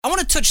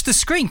want to touch the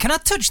screen. Can I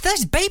touch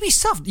this? Baby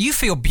soft. You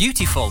feel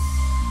beautiful.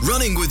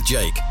 Running with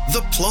Jake,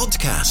 the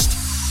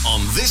Plodcast.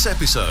 On this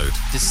episode...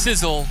 To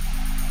sizzle,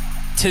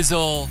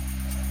 tizzle,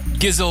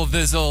 gizzle,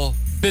 vizzle,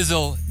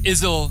 bizzle,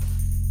 izzle,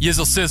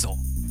 yizzle, sizzle.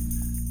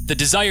 The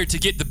desire to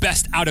get the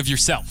best out of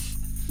yourself.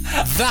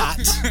 That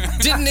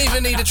didn't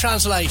even need a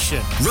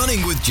translation.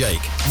 Running with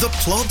Jake, the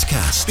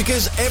Plodcast.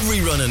 Because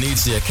every runner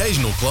needs the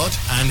occasional plod.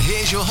 And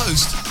here's your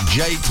host,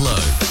 Jake Lowe.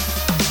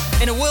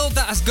 In a world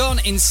that has gone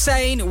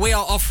insane, we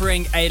are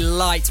offering a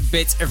light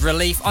bit of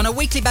relief. On a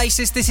weekly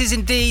basis, this is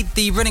indeed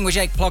the Running with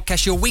Jake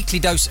podcast, your weekly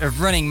dose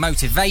of running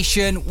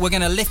motivation. We're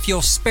going to lift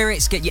your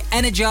spirits, get you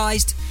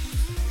energised.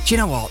 Do you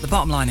know what? The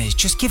bottom line is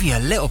just give you a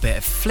little bit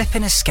of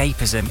flipping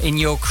escapism in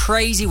your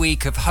crazy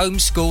week of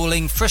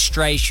homeschooling,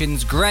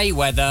 frustrations, grey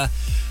weather,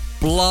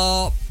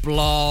 blah,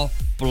 blah,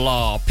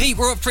 blah. Pete,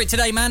 we're up for it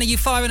today, man. Are you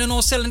firing on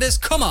all cylinders?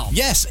 Come on.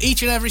 Yes,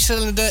 each and every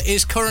cylinder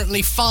is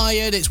currently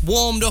fired, it's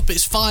warmed up,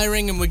 it's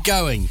firing, and we're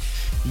going.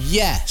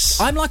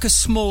 Yes. I'm like a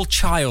small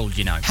child,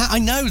 you know. I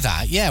know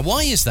that, yeah.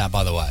 Why is that,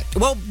 by the way?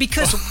 Well,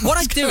 because what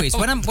I do is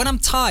when I'm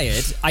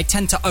tired, I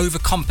tend to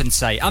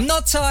overcompensate. I'm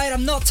not tired,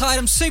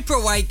 I'm super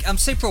awake.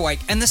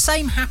 And the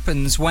same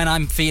happens when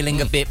I'm feeling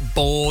a bit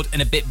bored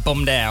and a bit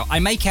bummed out. I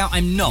make out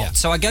I'm not,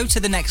 so I go to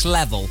the next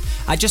level.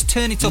 I just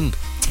turn it up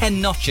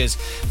 10 notches.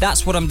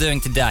 That's what I'm doing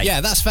today. Yeah,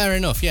 that's fair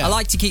enough, yeah. I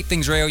like to keep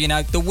things real, you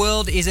know. The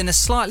world is in a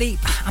slightly,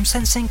 I'm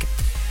sensing...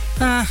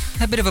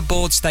 a bit of a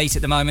bored state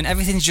at the moment.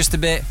 Everything's just a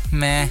bit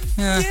meh.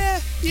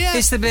 Yeah.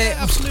 It's a bit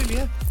absolutely,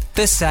 yeah.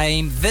 The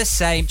same.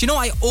 Do you know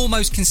what I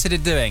almost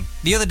considered doing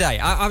the other day?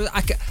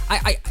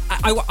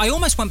 I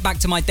almost went back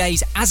to my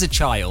days as a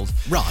child.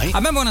 Right. I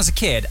remember when I was a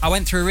kid, I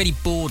went through a really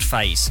bored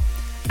phase,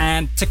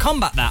 and to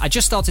combat that, I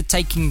just started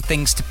taking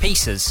things to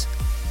pieces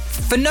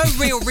for no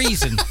real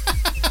reason.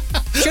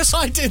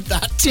 I did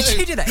that too. Did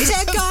you do that? Is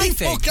it a guy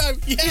thing?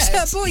 Yes, is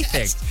it a boy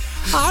thing?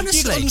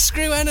 Honestly. You'd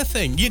unscrew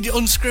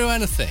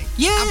anything.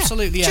 Yeah.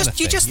 Absolutely anything.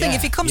 You just think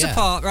if it comes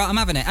apart, right, I'm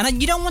having it.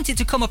 And you don't want it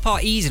to come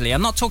apart easily.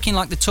 I'm not talking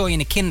like the toy in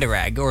a Kinder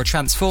Egg or a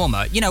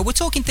Transformer. You know, we're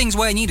talking things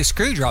where you need a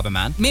screwdriver,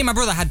 man. Me and my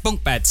brother had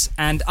bunk beds,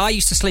 and I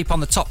used to sleep on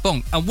the top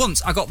bunk. And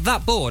once I got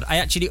that bored, I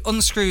actually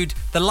unscrewed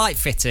the light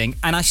fitting,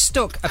 and I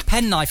stuck a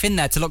penknife in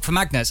there to look for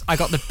magnets. I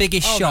got the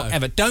biggest shock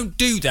ever. Don't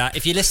do that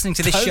if you're listening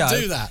to this show.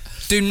 Don't do that.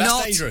 That's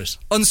not dangerous.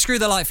 Unscrew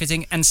the light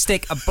fitting and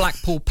stick a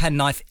Blackpool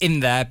penknife in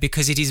there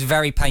because it is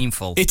very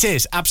painful. It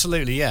is,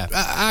 absolutely, yeah.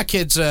 Our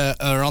kids are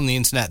on the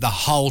internet the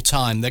whole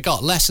time. They've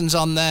got lessons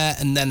on there,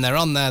 and then they're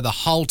on there the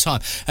whole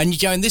time. And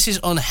you're going, this is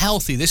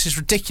unhealthy, this is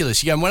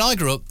ridiculous. You're going, when I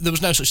grew up, there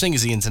was no such thing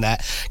as the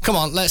internet. Come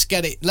on, let's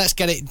get it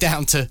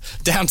down to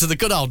the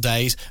good old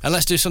days, and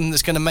let's do something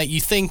that's going to make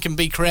you think and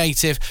be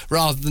creative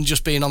rather than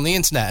just being on the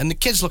internet. And the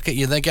kids look at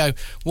you, they go,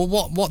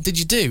 well, what did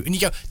you do? And you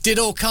go, did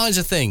all kinds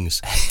of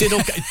things.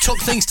 Took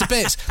things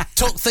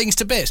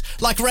to bits.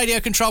 Like a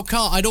radio control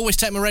car, I'd always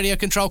take my radio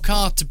control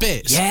car to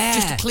bits. Yeah.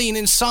 Just to clean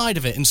inside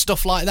of it and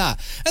stuff like that.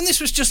 And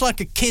this was just like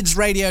a kid's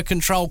radio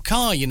control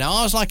car, you know.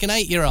 I was like an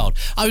 8-year-old.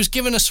 I was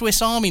given a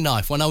Swiss Army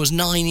knife when I was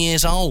 9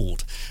 years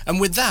old. And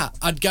with that,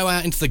 I'd go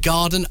out into the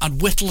garden,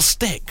 I'd whittle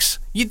sticks.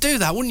 You'd do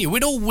that, wouldn't you?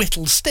 We'd all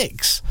whittle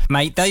sticks.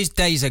 Mate, those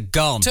days are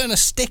gone. Turn a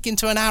stick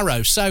into an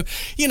arrow. So,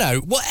 you know,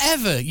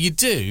 whatever you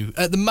do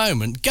at the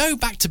moment, go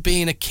back to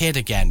being a kid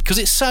again, because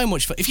it's so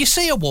much fun. If you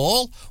see a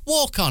wall,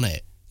 walk on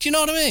it. Do you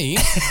know what I mean?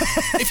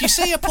 If you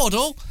see a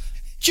puddle,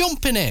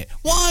 jump in it.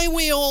 Why are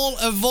we all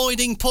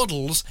avoiding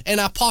puddles in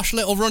our posh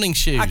little running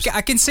shoes?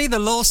 I can see the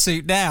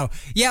lawsuit now.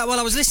 Yeah, well,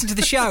 I was listening to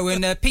the show,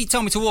 and Pete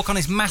told me to walk on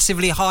this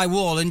massively high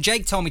wall, and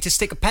Jake told me to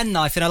stick a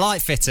penknife in a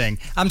light fitting.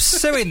 I'm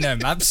suing them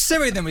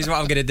is what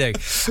I'm going to do.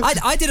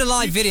 I did a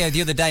live video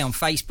the other day on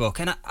Facebook,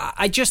 and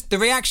I just, the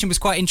reaction was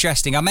quite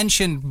interesting. I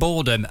mentioned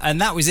boredom, and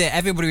that was it.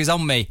 Everybody was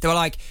on me. They were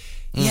like...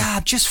 Yeah,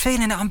 I'm just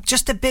feeling it. I'm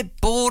just a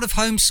bit bored of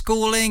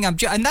homeschooling.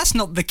 And that's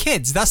not the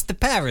kids, that's the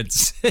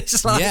parents.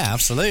 It's like, yeah,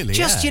 absolutely.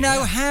 Just,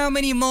 how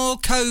many more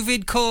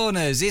COVID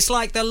corners? It's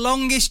like the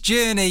longest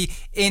journey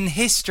in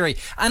history.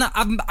 And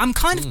I'm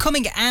kind of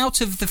coming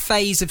out of the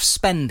phase of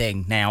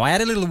spending now. I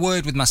had a little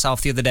word with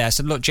myself the other day. I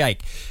said, look,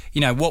 Jake, you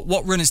know,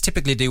 what runners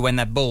typically do when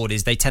they're bored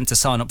is they tend to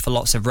sign up for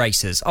lots of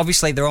races.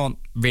 Obviously, there aren't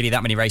really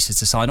that many races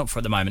to sign up for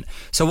at the moment.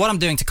 So what I'm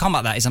doing to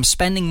combat that is I'm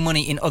spending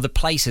money in other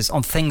places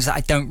on things that I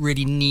don't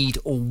really need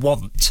or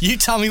want. You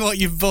tell me what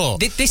you've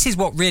bought. This is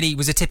what really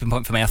was a tipping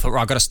point for me. I thought,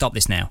 right, I've got to stop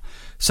this now.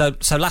 So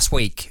last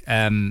week,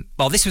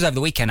 this was over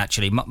the weekend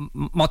actually,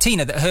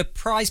 Martina, her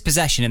prized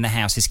possession in the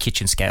house is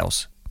kitchen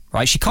scales.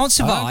 Right? She can't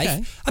survive. Oh,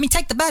 okay. I mean,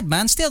 take the bad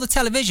man, steal the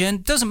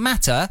television, doesn't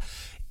matter.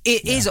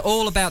 It is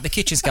all about the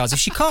kitchen scales. If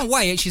she can't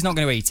weigh it, she's not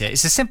going to eat it.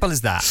 It's as simple as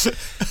that.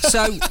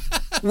 So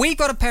we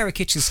got a pair of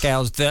kitchen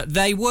scales that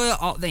they were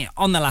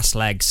on the last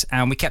legs,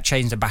 and we kept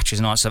changing the batteries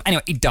and all that stuff.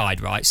 Anyway, it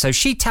died, right? So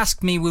she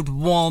tasked me with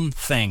one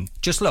thing.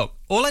 Just look,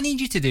 all I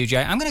need you to do,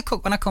 Jay, I'm going to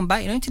cook when I come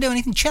back. You don't need to do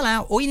anything. Chill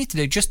out. All you need to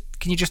do,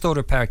 can you just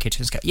order a pair of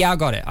kitchen scales? Yeah, I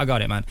got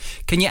it, man.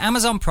 Can you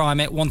Amazon Prime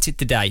it? Want it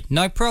today?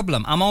 No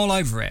problem. I'm all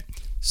over it.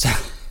 So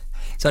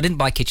I didn't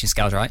buy kitchen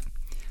scales, right?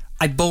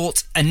 I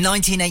bought a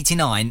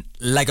 1989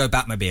 Lego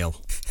Batmobile.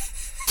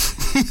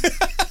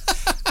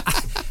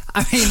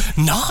 I mean,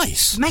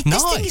 nice, mate,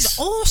 nice. this thing is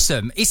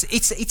awesome. It's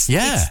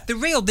the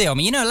real deal. I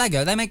mean, you know,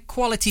 Lego, they make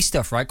quality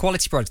stuff, right?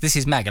 Quality products. This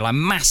is mega, like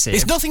massive.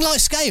 It's nothing like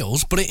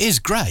Scales, but it is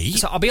great.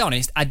 So I'll be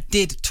honest, I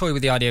did toy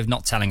with the idea of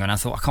not telling her, and I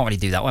thought, I can't really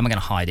do that. Where am I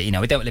going to hide it? You know,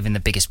 we don't live in the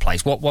biggest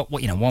place. What?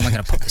 You know, where am I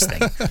going to put this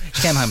thing?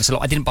 She came home and said,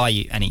 look, I didn't buy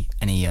you any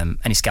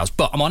Scales,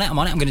 but I'm on it. I'm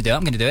going to do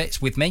it.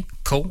 It's with me.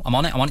 Cool. I'm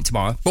on it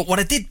tomorrow. But what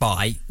I did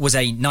buy was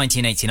a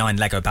 1989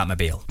 Lego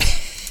Batmobile.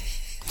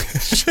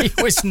 She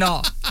was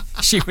not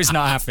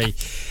happy.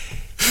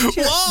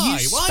 Why?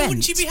 Why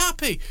wouldn't you be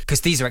happy?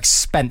 Because these are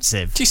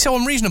expensive. She's so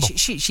unreasonable.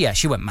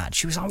 She went mad.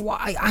 She was like,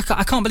 "Why?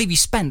 I can't believe you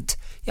spent.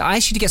 I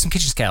asked you to get some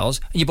kitchen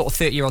scales, and you bought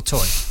a 30-year-old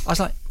toy." I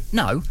was like,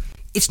 "No,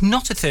 it's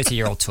not a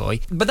 30-year-old toy."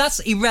 But that's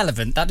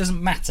irrelevant. That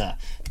doesn't matter.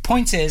 The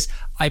point is,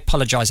 I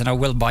apologise, and I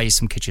will buy you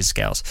some kitchen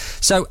scales.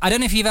 So I don't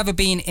know if you've ever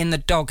been in the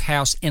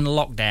doghouse in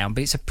lockdown,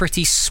 but it's a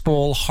pretty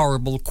small,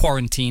 horrible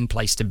quarantine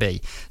place to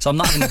be. So I'm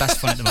not having the best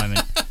fun at the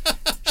moment.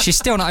 She's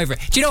still not over it.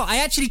 Do you know what? I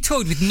actually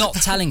toyed with not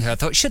telling her. I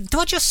thought, do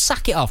I just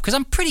sack it off? Because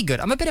I'm pretty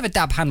good. I'm a bit of a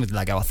dab hand with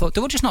Lego. I thought,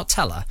 do I just not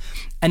tell her?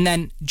 And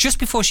then just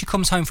before she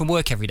comes home from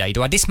work every day,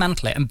 do I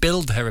dismantle it and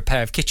build her a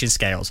pair of kitchen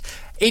scales?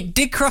 It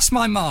did cross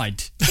my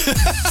mind.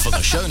 For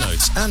the show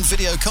notes and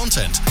video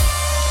content,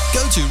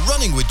 go to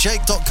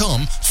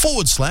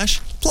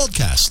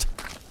runningwithjake.com/podcast.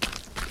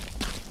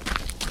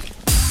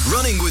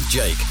 Running with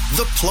Jake,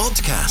 the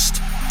Plodcast.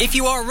 If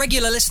you are a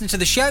regular listener to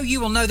the show, you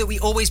will know that we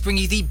always bring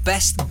you the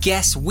best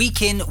guests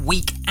week in,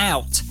 week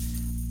out.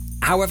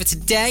 However,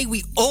 today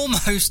we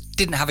almost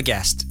didn't have a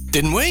guest.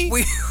 Didn't we?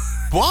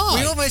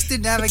 Why? We almost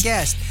didn't have a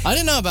guest. I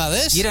didn't know about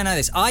this. You don't know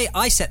this.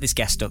 I set this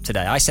guest up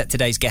today. I set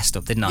today's guest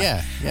up, didn't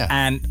I? Yeah.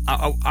 And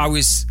I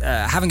was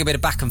having a bit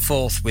of back and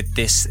forth with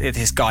this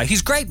guy,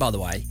 who's great, by the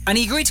way. And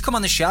he agreed to come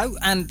on the show,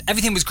 and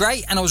everything was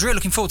great, and I was really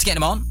looking forward to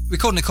getting him on,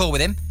 recording a call with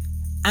him.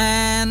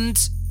 And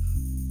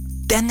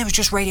then there was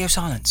just radio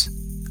silence.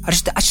 I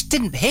just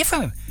didn't hear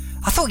from him.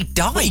 I thought he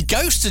died. Wait, he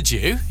ghosted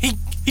you? He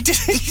did.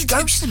 He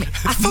ghosted me.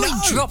 I thought he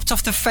dropped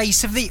off the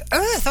face of the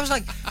earth. I was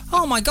like,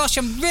 oh my gosh,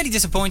 I'm really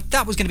disappointed.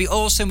 That was going to be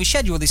awesome. We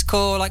scheduled this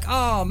call. Like,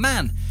 oh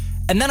man.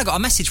 And then I got a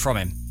message from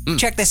him.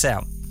 Check this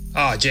out.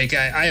 Oh, Jake,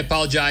 I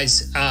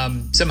apologize.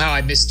 Somehow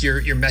I missed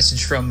your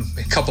message from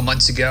a couple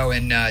months ago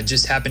and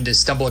just happened to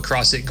stumble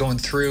across it going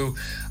through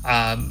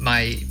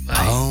my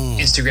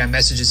Instagram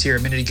messages here a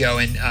minute ago,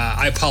 and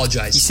I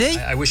apologize. You see?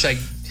 I wish I...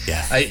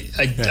 Yeah.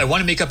 I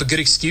want to make up a good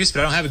excuse,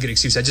 but I don't have a good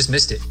excuse. I just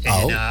missed it,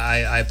 and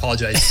I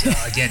apologize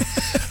again.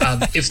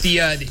 If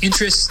the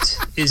interest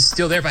is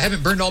still there, if I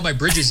haven't burned all my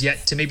bridges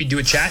yet, to maybe do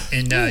a chat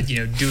and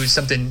do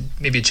something,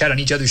 maybe a chat on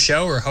each other's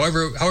show or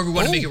however we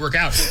want to make it work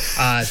out.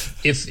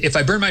 If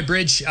I burn my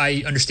bridge,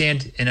 I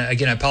understand, and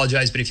again I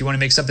apologize. But if you want to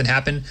make something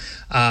happen,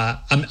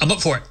 I'm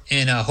up for it,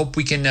 and hope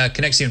we can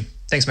connect soon.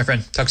 Thanks, my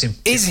friend. Talk soon.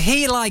 Is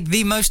he like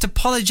the most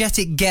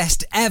apologetic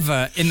guest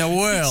ever in the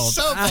world?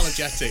 So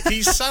apologetic.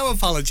 He's so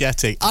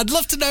apologetic. I'd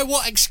love to know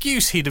what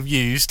excuse he'd have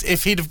used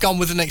if he'd have gone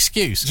with an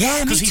excuse. Yeah, me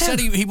too. Because he said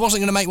he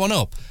wasn't going to make one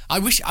up.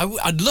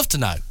 I'd love to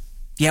know.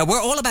 Yeah,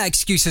 we're all about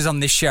excuses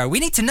on this show. We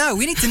need to know.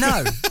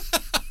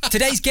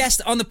 Today's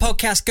guest on the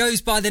podcast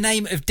goes by the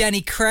name of Denny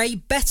Cray,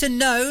 better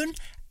known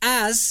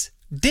as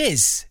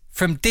Diz.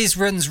 From Diz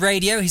Runs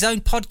Radio, his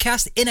own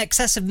podcast, in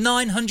excess of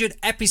 900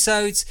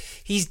 episodes.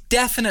 He's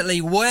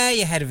definitely way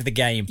ahead of the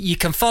game. You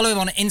can follow him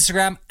on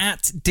Instagram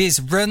at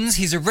Diz Runs.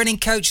 He's a running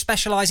coach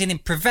specialising in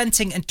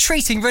preventing and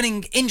treating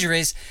running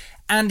injuries,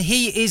 and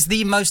he is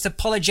the most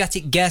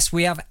apologetic guest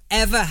we have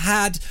ever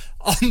had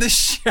on the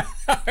show.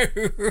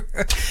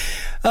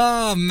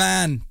 Oh,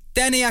 man.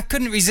 Denny, I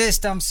couldn't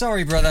resist. I'm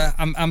sorry, brother.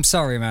 I'm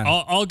sorry, man.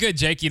 All good,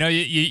 Jake. You know,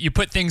 you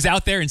put things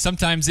out there, and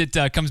sometimes it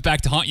comes back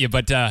to haunt you.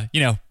 But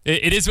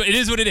it is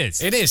what it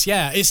is. It is,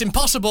 yeah. It's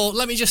impossible.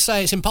 Let me just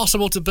say, it's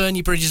impossible to burn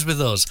your bridges with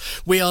us.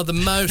 We are the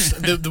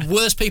most, the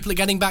worst people at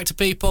getting back to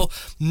people.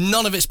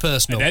 None of it's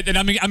personal. And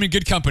I'm in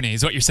good company,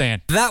 is what you're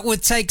saying. That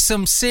would take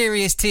some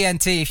serious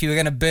TNT if you were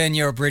going to burn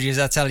your bridges.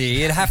 I tell you,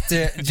 you'd have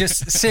to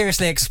just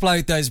seriously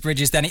explode those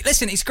bridges, Denny.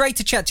 Listen, it's great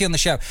to chat to you on the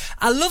show.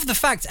 I love the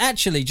fact,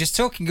 actually, just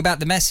talking about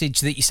the message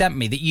that you sent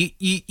me, that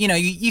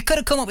you could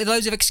have come up with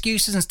loads of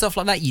excuses and stuff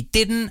like that. You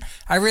didn't.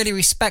 I really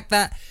respect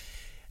that.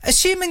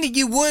 Assuming that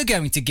you were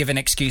going to give an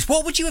excuse,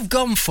 what would you have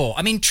gone for?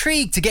 I'm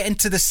intrigued to get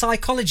into the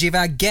psychology of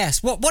our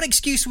guest. What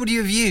excuse would you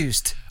have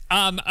used?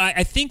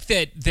 I think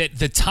that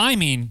the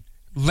timing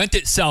lent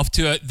itself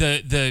to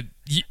the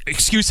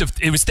excuse of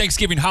it was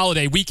Thanksgiving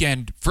holiday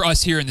weekend for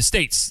us here in the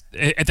States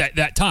at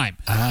that time.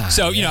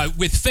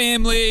 With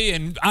family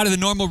and out of the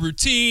normal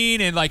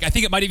routine, and like I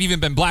think it might have even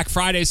been Black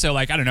Friday, so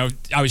like I don't know,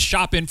 I was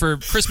shopping for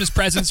Christmas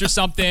presents or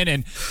something,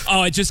 and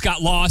I just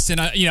got lost, and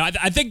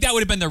I think that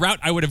would have been the route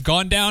I would have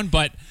gone down,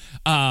 but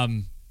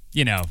and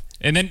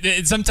then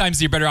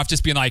sometimes you're better off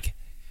just being like,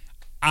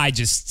 I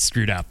just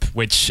screwed up,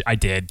 which I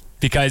did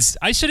because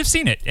I should have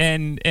seen it,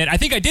 and I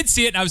think I did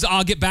see it, and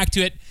I'll get back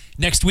to it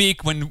next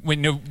week when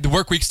the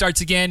work week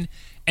starts again,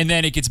 and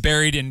then it gets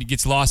buried and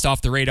gets lost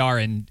off the radar,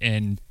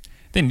 and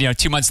Then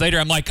 2 months later,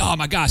 I'm like, oh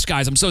my gosh,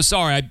 guys, I'm so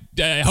sorry.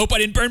 I hope I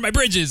didn't burn my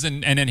bridges,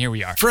 and then here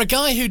we are. For a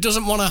guy who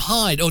doesn't want to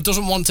hide or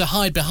doesn't want to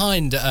hide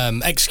behind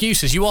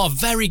excuses, you are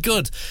very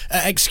good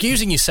at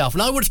excusing yourself,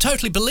 and I would have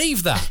totally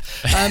believed that.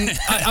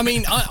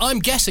 I'm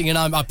guessing, and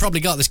I probably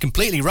got this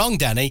completely wrong,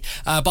 Danny,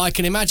 but I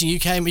can imagine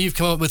you've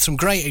come up with some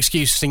great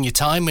excuses in your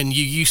time, and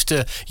you used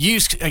to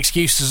use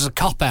excuses as a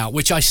cop-out,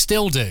 which I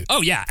still do.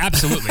 Oh yeah,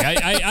 absolutely.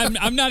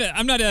 I'm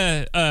not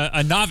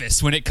a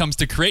novice when it comes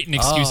to creating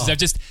excuses. I've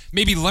just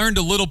maybe learned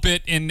a little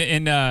bit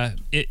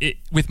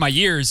with my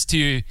years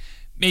to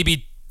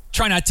maybe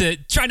try not to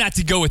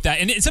go with that.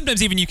 And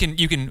sometimes even you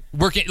can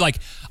work it, like,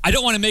 I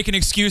don't want to make an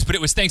excuse, but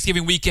it was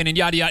Thanksgiving weekend and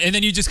yada yada, and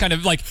then you just kind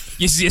of like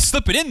you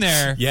slip it in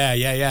there.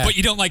 Yeah. But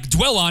you don't like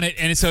dwell on it,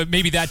 and so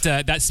maybe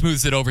that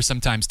smooths it over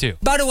sometimes too.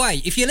 By the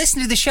way, if you're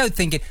listening to the show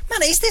thinking,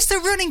 man, is this the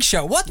running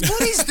show? What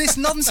is this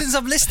nonsense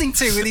I'm listening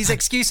to with these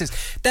excuses?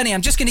 Danny,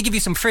 I'm just going to give you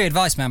some free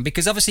advice, man,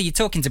 because obviously you're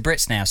talking to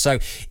Brits now. So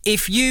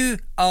if you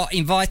are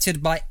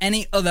invited by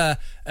any other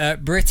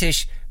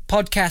British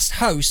podcast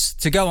hosts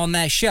to go on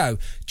their show,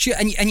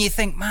 and you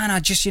think, man, I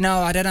don't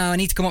know, I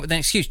need to come up with an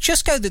excuse.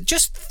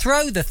 Just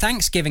throw the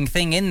Thanksgiving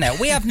thing in there.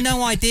 We have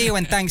no idea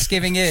when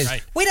Thanksgiving is.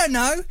 Right. We don't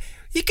know.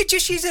 You could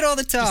just use it all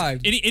the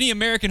time. Any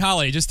American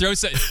holiday, just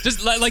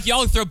like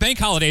y'all throw bank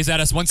holidays at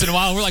us once in a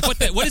while. And we're like,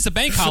 what is a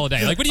bank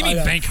holiday? Like, what do you mean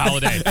bank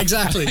holiday?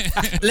 Exactly.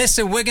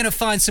 Listen, we're going to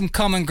find some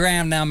common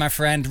ground now, my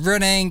friend.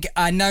 Running,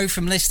 I know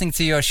from listening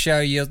to your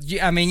show, you're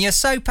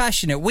so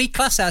passionate. We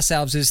class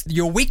ourselves as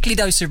your weekly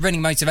dose of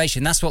running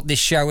motivation. That's what this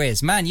show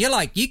is. Man, you're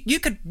like, you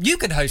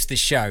could host this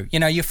show.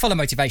 You're full of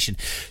motivation.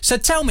 So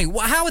tell me,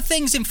 how are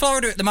things in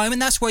Florida at the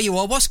moment? That's where you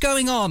are. What's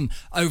going on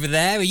over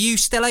there? Are you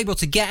still able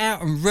to get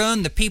out and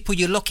run? The people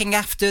you're looking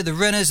after, the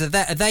runners, are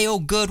they all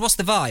good? What's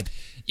the vibe?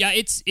 Yeah,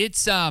 it's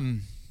hit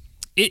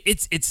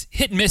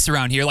and miss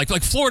around here. Like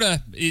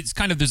Florida, it's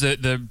kind of, there's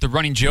the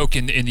running joke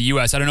in the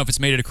U.S. I don't know if it's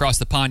made it across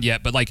the pond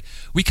yet, but like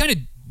we kind of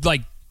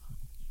like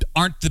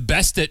aren't the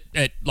best at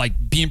like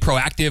being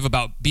proactive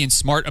about being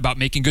smart about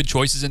making good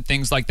choices and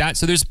things like that.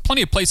 So there's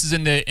plenty of places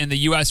in the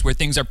U.S. where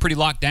things are pretty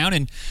locked down,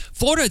 and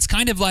Florida, it's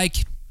kind of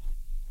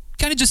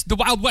just the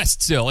Wild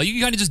West still.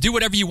 You kind of just do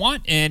whatever you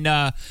want, and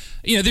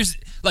there's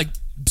like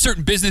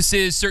certain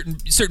businesses, certain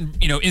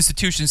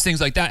institutions,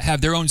 things like that have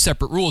their own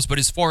separate rules. But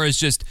as far as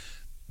just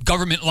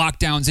government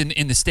lockdowns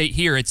in the state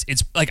here, it's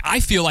like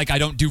I feel like I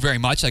don't do very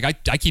much. Like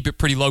I keep it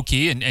pretty low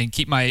key and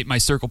keep my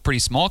circle pretty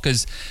small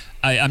because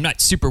I'm not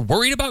super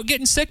worried about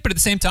getting sick. But at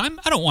the same time,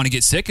 I don't want to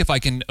get sick if I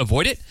can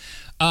avoid it.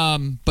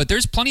 But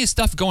there's plenty of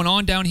stuff going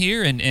on down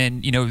here, and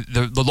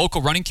the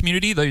local running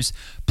community. There's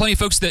plenty of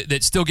folks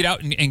that still get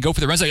out and go for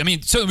the runs. Like, I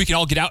mean, certainly we can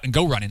all get out and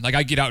go running. Like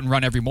I get out and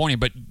run every morning,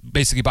 but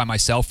basically by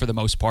myself for the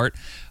most part.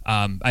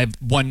 I have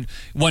one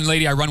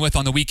lady I run with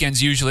on the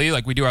weekends usually.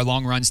 Like we do our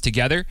long runs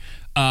together.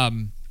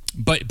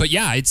 But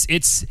yeah,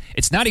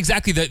 it's not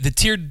exactly the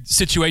tiered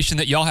situation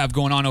that y'all have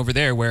going on over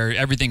there, where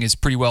everything is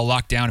pretty well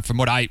locked down from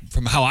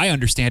how I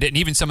understand it, and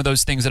even some of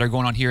those things that are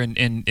going on here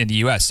in the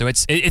U.S. So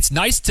it's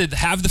nice to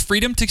have the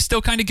freedom to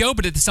still kind of go,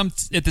 but at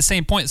the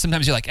same point,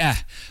 sometimes you're like, I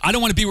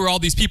don't want to be where all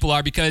these people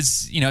are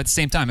because at the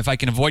same time, if I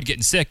can avoid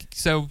getting sick,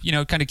 so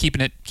kind of keeping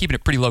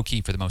it pretty low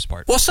key for the most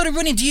part. What sort of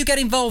running do you get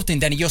involved in,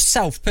 Danny?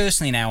 Yourself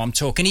personally, now I'm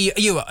talking.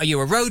 Are you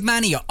a road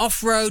man? Are you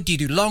off road? Do you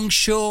do long,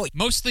 short?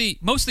 Mostly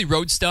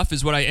road stuff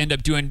is what I end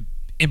up doing,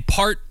 in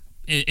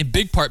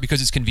big part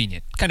because it's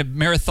convenient. Kind of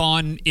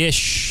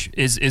marathon-ish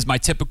is my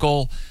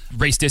typical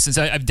race distance.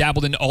 I've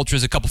dabbled into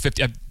ultras,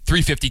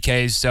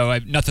 350Ks, so I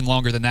have nothing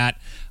longer than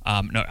that.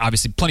 No,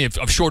 obviously, plenty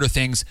of shorter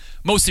things,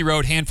 mostly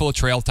road, handful of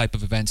trail type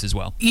of events as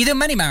well. You do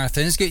many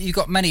marathons. You've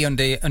got many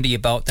under your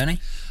belt, Danny.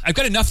 I've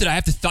got enough that I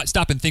have to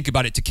stop and think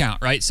about it to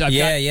count, right? So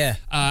I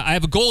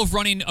have a goal of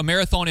running a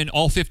marathon in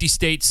all 50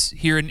 states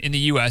here in the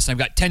U.S. I've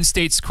got 10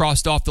 states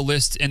crossed off the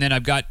list, and then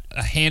I've got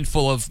a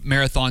handful of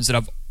marathons that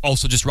I've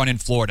also just run in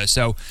Florida.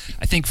 So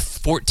I think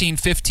 14,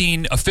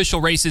 15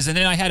 official races, and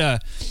then I had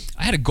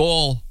a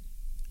goal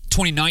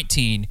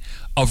 2019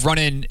 of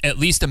running at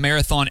least a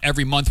marathon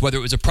every month, whether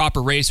it was a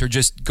proper race or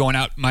just going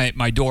out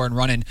my door and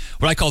running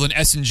what I called an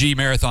S&G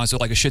marathon, so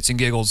like a shits and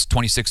giggles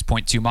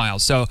 26.2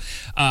 miles. So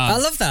I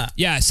love that.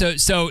 Yeah,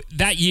 so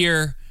that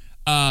year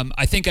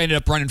I think I ended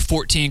up running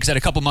 14 because I had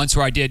a couple months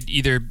where I did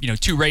either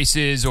 2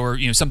 races or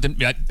something.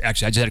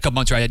 Actually, I just had a couple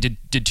months where I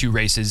did 2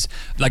 races.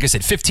 Like I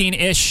said,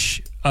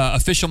 15-ish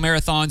official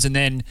marathons, and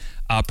then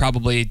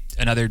probably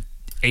another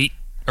 8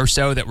 or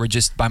so that were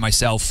just by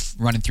myself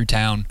running through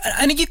town.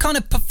 And are you kind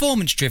of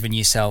performance driven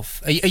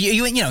yourself? Are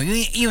you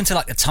into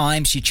like the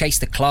times? You chase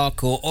the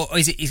clock, or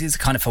is it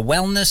kind of for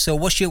wellness, or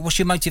what's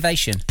your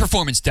motivation?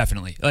 Performance,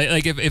 definitely.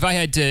 Like if I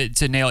had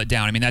to nail it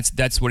down, I mean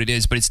that's what it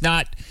is. But it's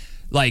not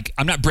like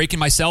I'm not breaking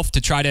myself to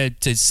try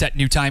to set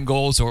new time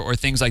goals or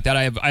things like that.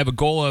 I have a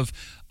goal of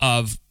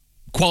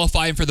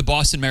qualifying for the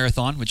Boston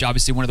Marathon, which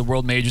obviously one of the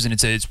world majors, and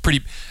it's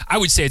pretty. I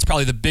would say it's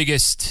probably the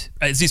biggest,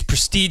 at least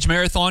prestige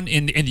marathon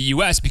in the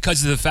U.S.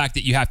 because of the fact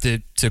that you have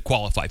to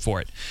qualify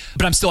for it.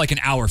 But I'm still like an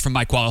hour from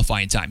my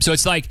qualifying time, so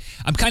it's like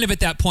I'm kind of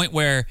at that point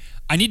where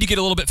I need to get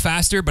a little bit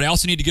faster, but I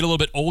also need to get a little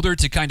bit older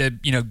to kind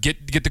of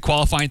get the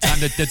qualifying time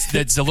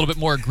that's a little bit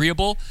more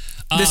agreeable.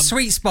 The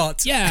sweet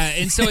spot. Yeah,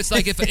 and so it's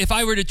like if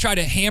I were to try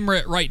to hammer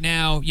it right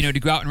now, to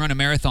go out and run a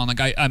marathon,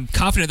 like I'm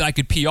confident that I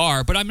could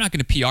PR, but I'm not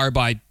going to PR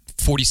by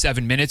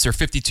 47 minutes or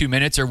 52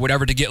 minutes or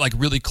whatever to get like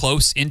really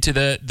close into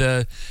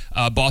the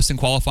Boston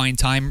qualifying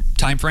time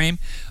frame.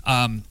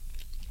 And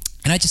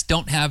I just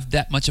don't have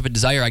that much of a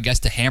desire, I guess,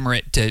 to hammer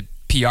it to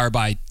PR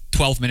by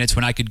 12 minutes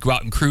when I could go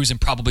out and cruise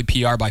and probably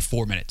PR by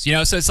 4 minutes.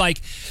 So it's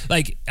like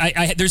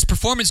I there's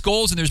performance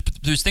goals and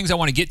there's things I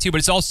want to get to, but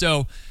it's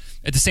also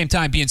at the same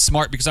time being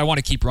smart because I want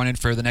to keep running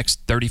for the next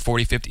 30,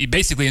 40, 50,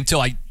 basically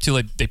until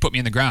they put me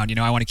in the ground.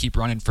 I want to keep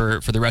running for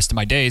the rest of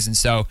my days, and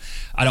so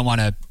I don't want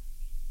to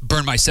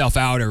burn myself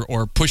out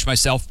or push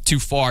myself too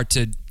far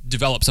to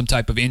develop some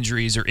type of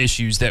injuries or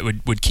issues that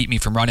would keep me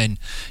from running,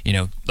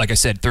 like I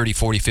said, 30,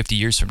 40, 50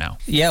 years from now.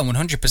 Yeah,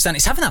 100%.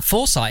 It's having that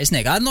foresight, isn't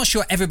it? I'm not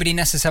sure everybody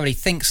necessarily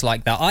thinks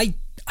like that.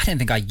 I don't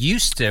think I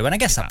used to, and I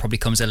guess that probably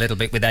comes a little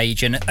bit with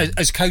age. And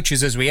as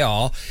coaches as we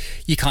are,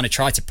 you kind of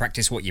try to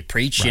practice what you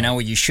preach, right.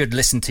 Or you should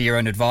listen to your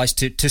own advice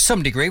to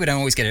some degree. We don't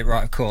always get it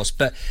right, of course,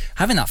 but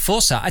having that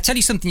foresight. I tell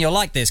you something, you'll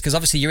like this, because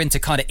obviously you're into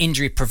kind of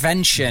injury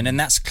prevention, and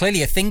that's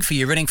clearly a thing for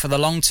you, running for the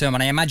long term.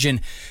 And I imagine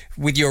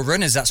with your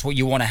runners, that's what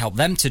you want to help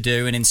them to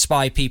do and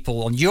inspire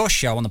people on your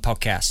show, on the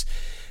podcast.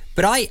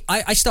 But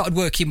I started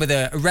working with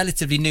a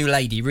relatively new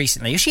lady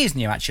recently. She is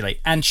new, actually.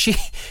 And she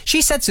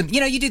said something,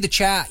 you do the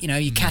chat,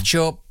 you catch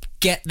up,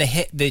 get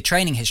the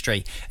training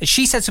history. And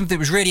she said something that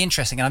was really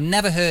interesting. And I've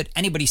never heard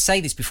anybody say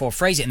this before,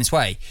 phrase it in this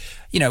way.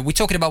 We're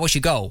talking about what's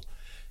your goal.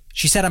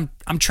 She said,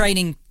 I'm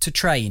training to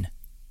train.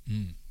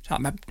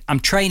 I'm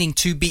training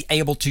to be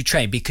able to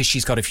train, because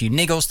she's got a few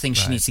niggles, things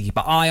she needs to keep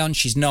an eye on.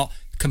 She's not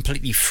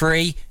completely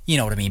free. You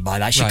know what I mean by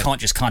that. She can't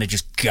just kind of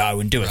just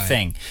go and do a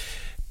thing.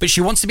 But she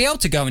wants to be able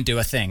to go and do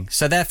a thing.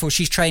 So therefore,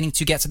 she's training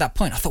to get to that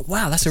point. I thought,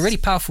 wow, that's a really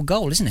powerful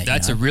goal, isn't it?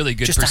 That's a really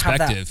good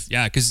perspective.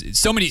 Yeah, because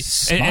so many,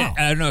 and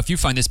I don't know if you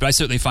find this, but I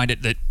certainly find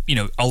it that,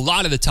 a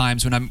lot of the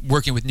times when I'm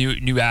working with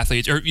new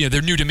athletes, or,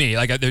 they're new to me,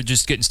 like they're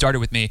just getting started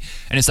with me.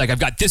 And it's like, I've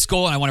got this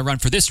goal and I want to run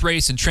for this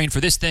race and train for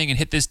this thing and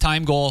hit this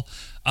time goal.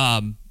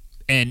 And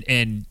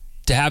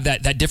to have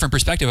that different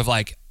perspective of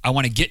like, I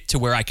want to get to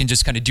where I can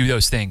just kind of do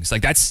those things.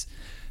 Like that's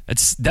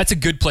a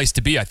good place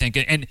to be, I think.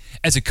 And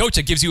as a coach,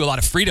 it gives you a lot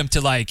of freedom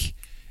to like,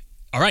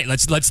 all right,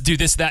 let's do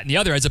this, that, and the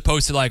other, as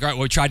opposed to like, all right,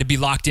 well, we try to be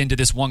locked into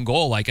this one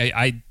goal. Like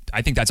I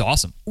think that's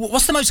awesome.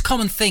 What's the most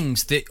common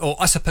things or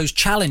I suppose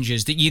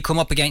challenges that you come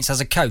up against as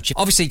a coach?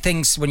 Obviously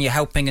things when you're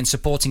helping and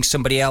supporting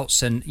somebody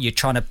else and you're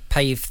trying to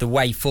pave the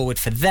way forward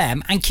for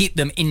them and keep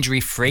them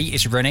injury free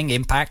is running,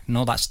 impact and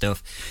all that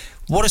stuff.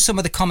 What are some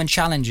of the common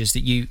challenges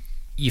that you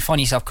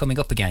find yourself coming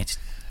up against?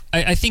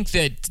 I think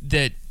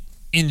that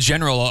in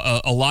general,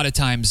 a lot of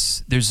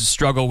times there's a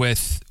struggle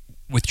with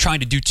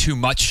trying to do too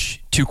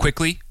much too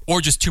quickly, or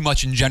just too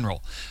much in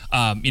general.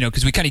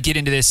 Because we kind of get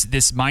into this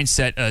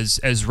mindset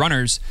as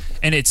runners,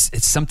 and it's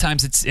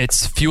sometimes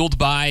it's fueled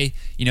by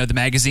the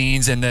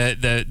magazines and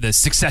the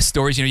success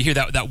stories. You hear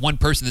that one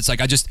person that's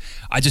like, I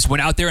just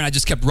went out there and I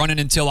just kept running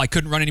until I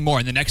couldn't run anymore,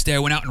 and the next day I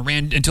went out and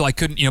ran until I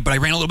couldn't. But I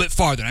ran a little bit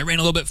farther, and I ran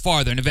a little bit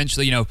farther, and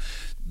eventually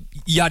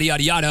yada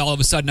yada yada, all of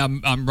a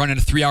sudden I'm running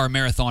a 3-hour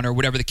marathon or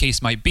whatever the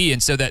case might be.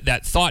 And so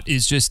that thought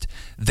is just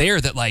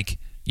there, that like,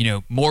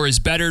 more is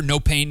better, no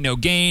pain, no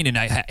gain, and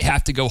I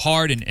have to go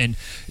hard. And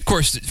of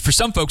course, for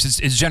some folks, it's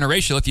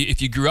generational.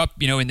 If you grew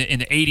up, in the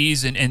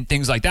 80s and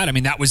things like that, I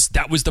mean, that was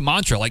the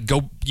mantra. Like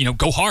go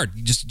hard,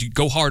 just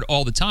go hard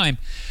all the time.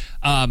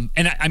 And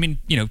I mean,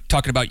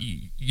 talking about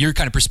your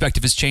kind of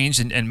perspective has changed,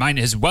 and mine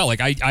as well.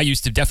 Like I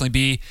used to definitely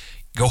be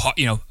go hard,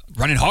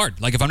 running hard.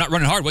 Like if I'm not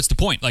running hard, what's the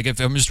point? Like if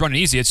I'm just running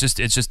easy, it's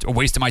just a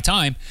waste of my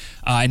time.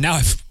 And now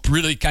I've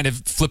really kind of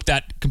flipped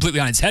that completely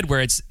on its head, where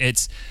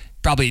it's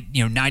probably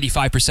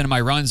 95% of my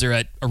runs are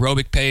at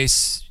aerobic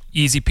pace,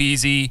 easy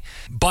peasy,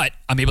 but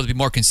I'm able to be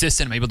more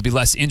consistent. I'm able to be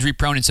less injury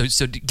prone. And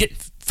so to get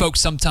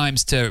folks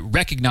sometimes to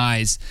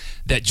recognize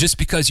that just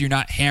because you're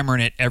not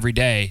hammering it every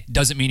day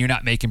doesn't mean you're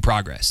not making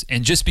progress.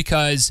 And just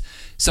because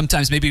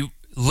sometimes maybe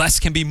less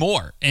can be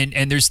more,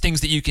 and there's things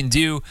that you can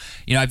do.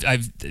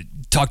 I've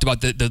talked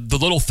about the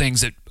little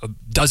things that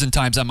dozens of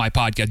times on my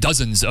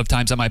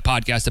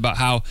podcast about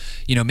how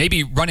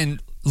maybe running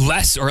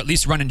less, or at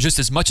least running just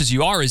as much as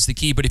you are, is the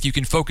key. But if you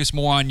can focus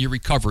more on your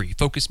recovery,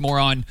 focus more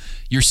on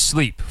your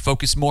sleep,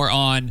 focus more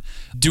on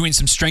doing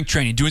some strength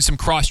training, doing some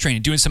cross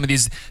training, doing some of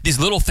these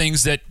little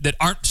things that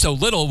aren't so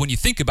little when you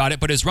think about it,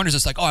 but as runners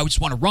it's like, oh, I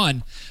just want to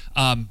run.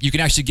 You can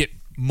actually get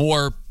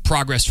more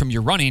progress from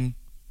your running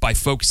by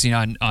focusing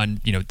on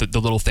the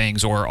little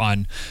things, or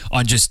on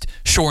just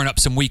shoring up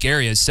some weak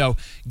areas. So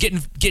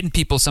getting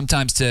people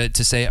sometimes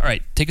to say, all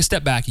right, take a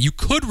step back. You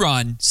could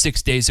run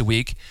 6 days a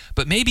week,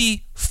 but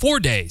maybe 4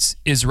 days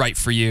is right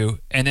for you,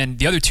 and then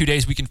the other 2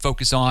 days we can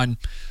focus on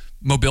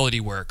mobility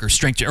work or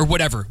strength or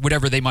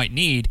whatever they might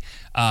need.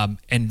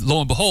 And lo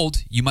and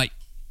behold, you might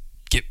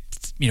get,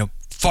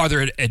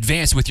 farther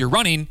advanced with your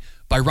running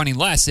by running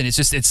less. And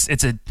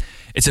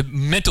it's a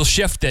mental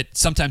shift that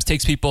sometimes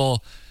takes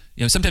people,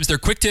 sometimes they're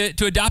quick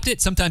to adopt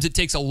it. Sometimes it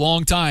takes a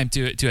long time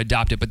to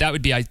adopt it. But that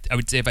would be, I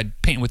would say, if I'd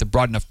paint with a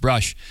broad enough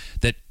brush,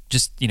 that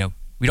just,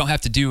 we don't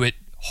have to do it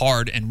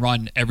hard and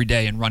run every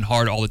day and run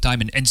hard all the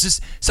time. And it's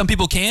just, some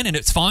people can, and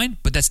it's fine,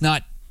 but that's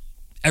not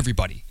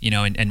everybody,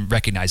 and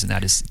recognizing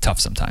that is tough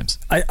sometimes.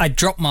 I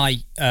dropped my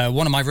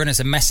one of my runners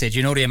an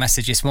audio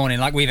message this morning,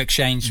 like we've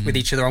exchanged with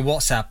each other on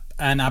WhatsApp,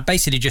 and I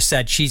basically just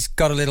said she's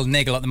got a little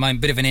niggle at the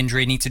moment, bit of an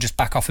injury, needs to just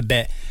back off a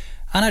bit.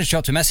 And I just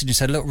dropped a message and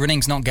said, look,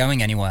 running's not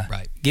going anywhere.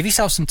 Right. Give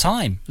yourself some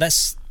time.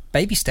 Let's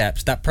baby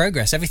steps, that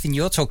progress, everything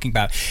you're talking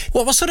about.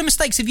 What sort of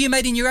mistakes have you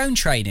made in your own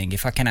training,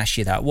 if I can ask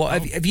you that?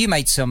 Have you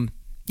made some,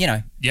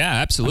 Yeah,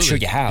 absolutely. I'm sure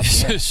you have.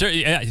 Yeah. Sure,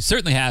 yeah, you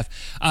certainly have.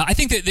 I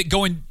think that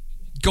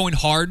going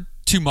hard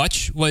too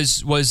much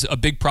was a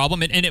big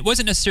problem, and it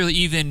wasn't necessarily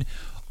even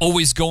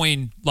always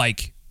going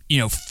like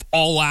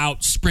all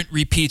out sprint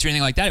repeats or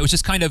anything like that. It was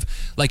just kind of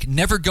like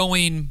never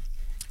going,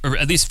 or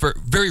at least for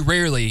very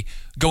rarely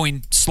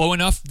going slow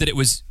enough that it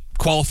was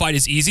qualified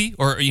as easy,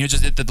 or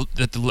just that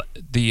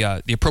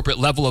the appropriate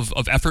level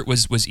of effort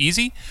was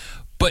easy,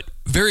 but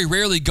very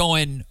rarely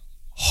going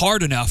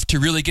hard enough to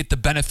really get the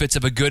benefits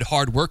of a good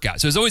hard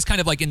workout. So it's always kind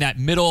of like in that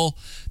middle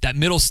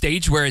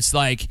stage where it's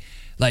like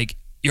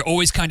you're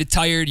always kind of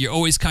tired, you're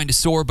always kind of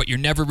sore, but you're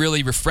never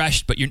really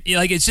refreshed. But you're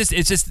like, it's just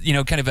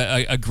kind of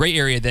a gray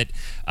area that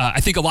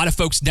I think a lot of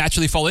folks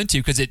naturally fall into,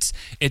 because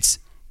it's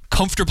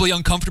comfortably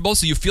uncomfortable.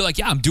 So you feel like,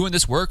 I'm doing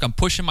this work, I'm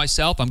pushing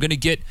myself, I'm going to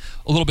get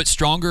a little bit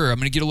stronger, or I'm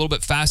going to get a little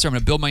bit faster, I'm going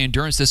to build my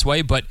endurance this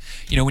way. But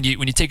when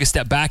you take a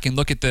step back and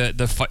look at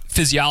the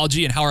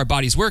physiology and how our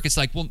bodies work, it's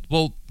like,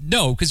 well,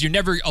 no, because you're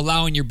never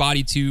allowing your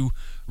body to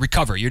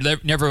recover. You're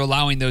never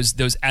allowing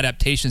those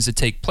adaptations to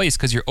take place,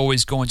 because you're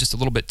always going just a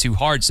little bit too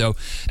hard. So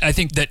I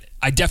think that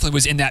I definitely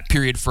was in that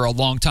period for a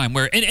long time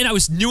where, and I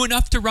was new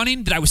enough to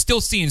running that I was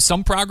still seeing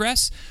some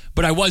progress,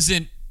 but I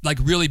wasn't like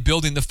really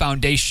building the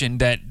foundation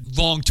that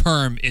long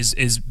term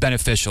is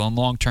beneficial and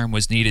long term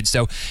was needed.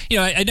 So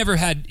I never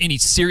had any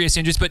serious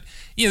injuries, but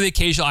the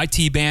occasional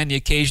IT band, the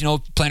occasional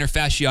plantar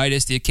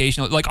fasciitis, the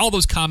occasional, like all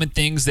those common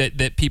things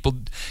that people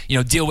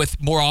deal with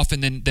more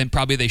often than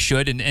probably they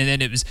should. And then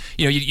it was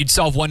you'd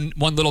solve one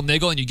little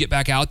niggle and you get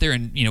back out there,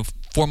 and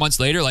 4 months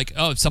later, like,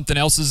 oh, something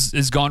else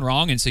is gone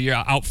wrong, and so you're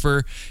out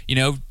for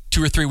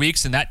 2 or 3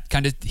 weeks, and that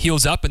kind of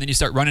heals up, and then you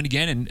start running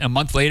again, and a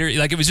month later,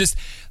 like, it was just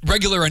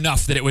regular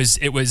enough that it was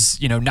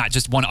not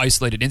just one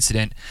isolated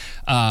incident,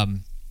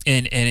 and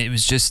it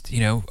was just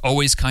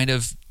always kind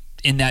of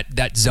in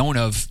that zone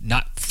of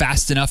not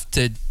fast enough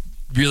to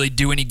really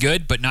do any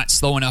good, but not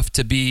slow enough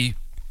to be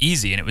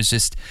easy. And it was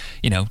just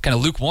kind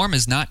of lukewarm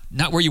is not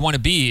where you want to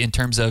be in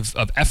terms of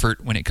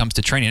effort when it comes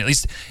to training, at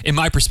least in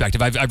my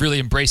perspective. I've really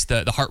embraced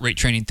the heart rate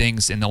training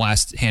things in the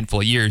last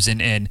handful of years,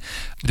 and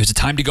there's a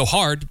time to go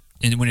hard.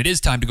 And when it is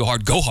time to go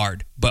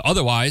hard. But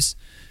otherwise,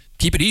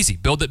 keep it easy.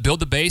 Build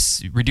the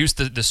base, reduce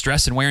the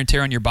stress and wear and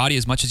tear on your body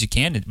as much as you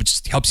can,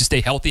 which helps you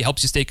stay healthy,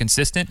 helps you stay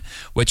consistent,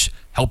 which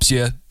helps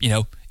you,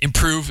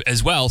 improve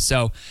as well.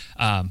 So,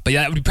 but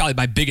yeah, that would be probably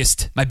my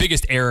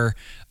biggest error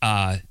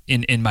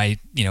in my,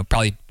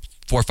 probably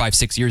 4, 5,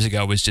 6 years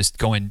ago, was just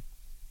going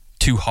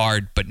too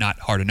hard but not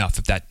hard enough,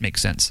 if that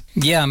makes sense.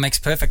 Yeah, it makes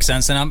perfect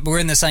sense, and we're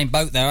in the same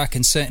boat there. I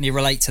can certainly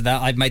relate to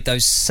that. I've made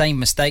those same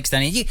mistakes.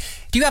 Danny,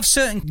 do you have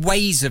certain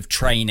ways of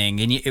training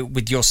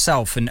with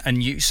yourself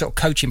and you sort of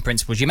coaching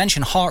principles? You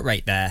mentioned heart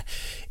rate there.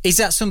 Is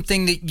that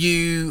something that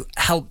you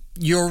help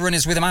your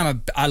runners with?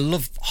 I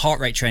love heart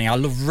rate training. I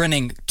love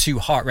running to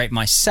heart rate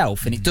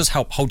myself, and it does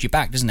help hold you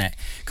back, doesn't it?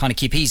 Kind of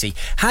keep easy.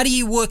 How do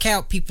you work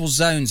out people's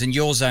zones and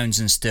your zones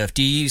and stuff?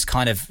 Do you use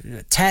kind of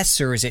tests,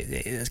 or is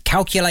it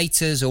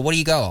calculators, or what do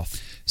you go off?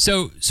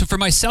 So for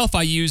myself,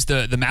 I use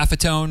the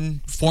Maffetone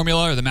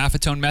formula, or the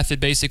Maffetone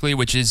method, basically,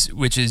 which is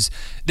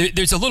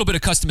there's a little bit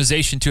of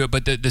customization to it,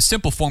 but the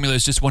simple formula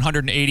is just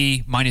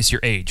 180 minus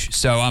your age.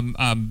 So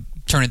I'm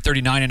turning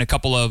 39 in a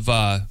couple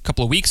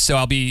of weeks, so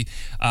I'll be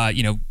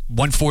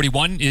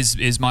 141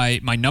 is my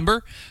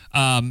number,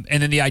 and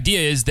then the idea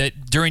is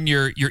that during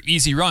your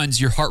easy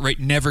runs, your heart rate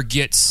never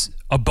gets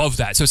above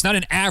that. So it's not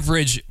an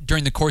average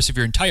during the course of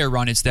your entire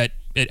run. It's that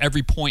at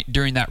every point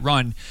during that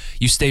run,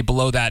 you stay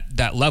below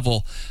that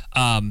level.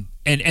 And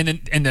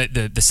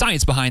the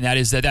science behind that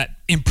is that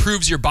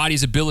improves your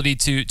body's ability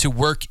to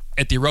work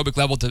at the aerobic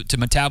level to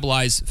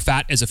metabolize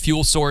fat as a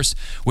fuel source,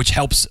 which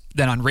helps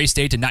then on race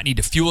day to not need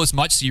to fuel as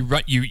much. So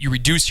you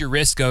reduce your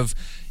risk of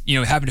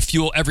having to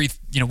fuel every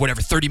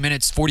 30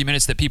 minutes, 40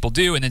 minutes that people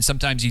do, and then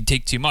sometimes you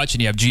take too much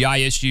and you have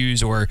GI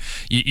issues, or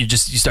you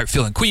start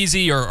feeling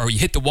queasy, or you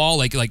hit the wall.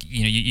 Like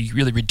you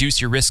really reduce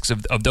your risks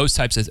of those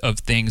types of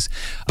things.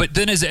 But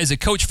then as a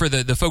coach for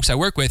the folks I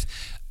work with,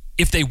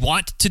 if they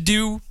want to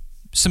do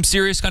some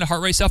serious kind of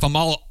heart rate stuff, I'm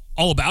all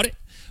about it.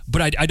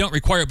 but I don't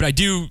require it. But I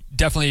do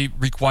definitely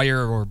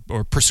require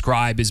or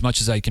prescribe as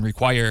much as I can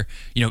require,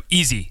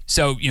 easy.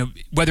 So,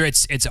 whether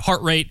it's a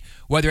heart rate,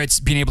 whether it's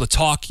being able to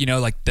talk,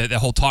 like the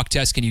whole talk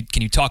test, can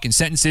you talk in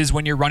sentences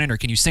when you're running, or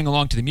can you sing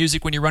along to the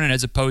music when you're running,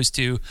 as opposed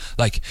to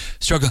like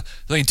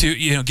struggling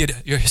to,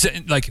 get your,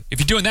 like if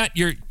you're doing that,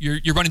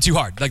 you're running too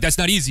hard. Like that's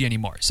not easy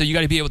anymore. So you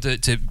got to be able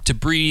to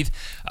breathe,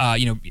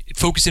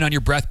 focusing on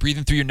your breath,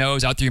 breathing through your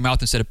nose, out through your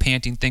mouth instead of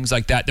panting, things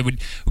like that. That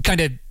would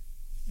kind of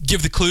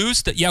give the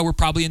clues that we're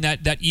probably in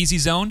that easy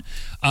zone.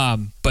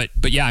 But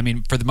yeah, I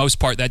mean, for the most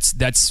part,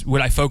 that's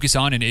what I focus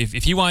on. And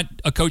if you want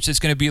a coach that's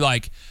going to be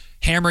like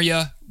hammer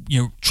you,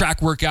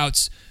 track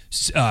workouts,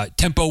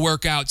 tempo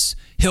workouts,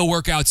 hill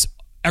workouts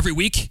every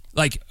week,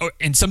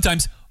 and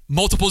sometimes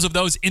multiples of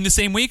those in the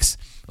same weeks,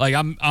 like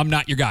I'm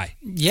not your guy.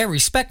 Yeah,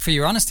 respect for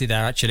your honesty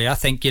there. Actually, I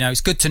think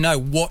it's good to know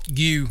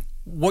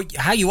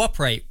how you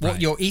operate,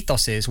 what your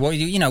ethos is,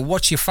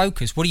 what's your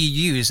focus, what do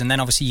you use, and then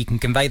obviously you can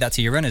convey that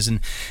to your runners,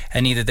 and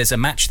either there's a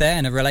match there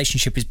and a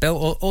relationship is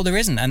built, or there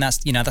isn't, and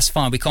that's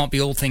fine. We can't be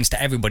all things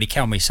to everybody,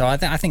 can we? So I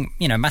think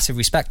massive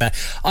respect there.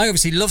 I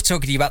obviously love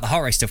talking to you about the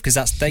heart rate stuff because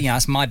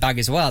that's my bag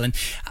as well. And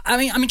I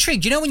mean, I'm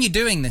intrigued. When you're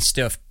doing this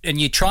stuff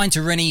and you're trying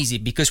to run easy,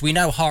 because we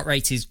know heart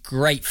rate is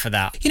great for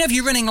that. If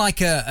you're running like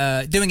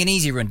doing an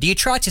easy run, do you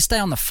try to stay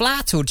on the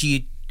flat, or are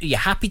you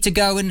happy to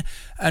go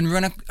and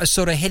run a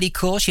sort of hilly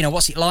course?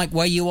 What's it like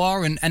where you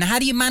are, and how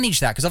do you manage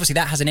that? Because obviously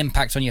that has an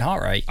impact on your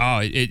heart rate. Oh,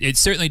 it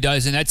certainly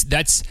does, and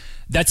that's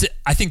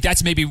I think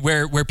that's maybe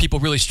where people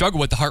really struggle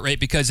with the heart rate,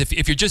 because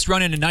if you're just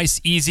running a nice,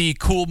 easy,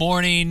 cool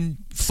morning,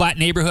 flat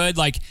neighborhood,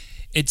 like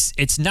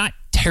it's not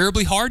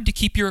terribly hard to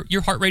keep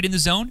your heart rate in the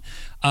zone.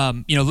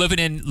 Living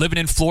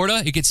in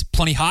Florida, it gets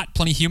plenty hot,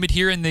 plenty humid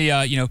here in the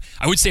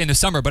I would say in the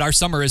summer, but our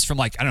summer is from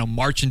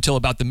March until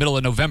about the middle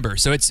of November.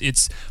 So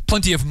it's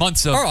plenty of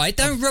months of. All right,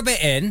 don't rub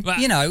it in.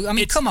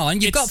 Come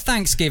on, you've got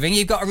Thanksgiving,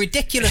 you've got a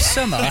ridiculous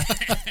summer.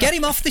 Get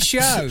him off the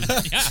show.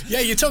 Yeah,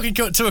 you're talking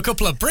to a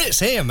couple of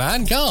Brits here,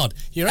 man. God,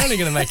 you're only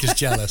going to make us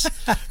jealous.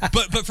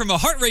 But from a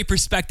heart rate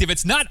perspective,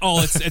 it's not all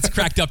it's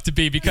cracked up to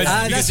be, because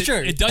that's true.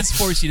 It does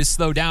force you to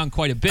slow down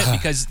quite a bit,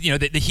 because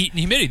the heat and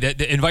humidity,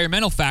 the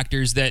environmental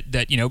factors that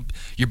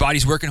your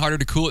body's working harder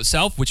to cool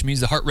itself, which means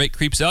the heart rate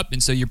creeps up,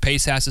 and so your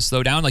pace has to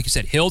slow down. Like you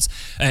said, hills.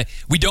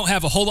 We don't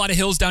have a whole lot of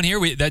hills down here.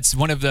 That's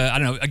one of the, I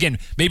don't know, again,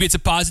 maybe it's a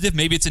positive,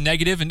 maybe it's a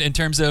negative in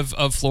terms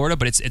of Florida,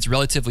 but it's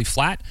relatively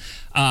flat.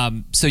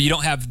 So you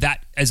don't have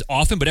that as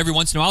often, but every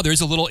once in a while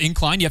there's a little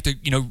incline. You have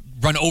to,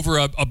 run over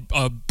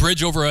a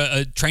bridge, over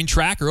a train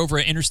track, or over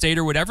an interstate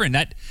or whatever, and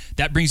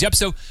that brings you up.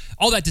 So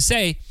all that to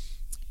say,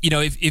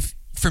 if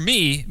for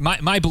me,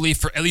 my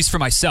belief, at least for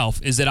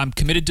myself, is that I'm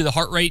committed to the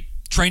heart rate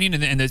training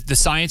and the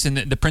science and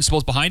the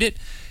principles behind it.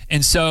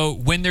 And so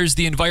when there's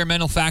the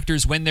environmental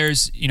factors, when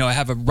there's, I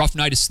have a rough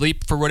night of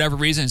sleep for whatever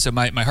reason, so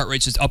my heart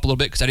rate's just up a little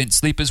bit because I didn't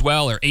sleep as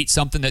well, or ate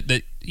something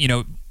that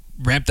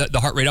ramped the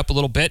heart rate up a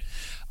little bit.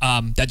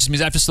 That just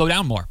means I have to slow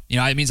down more.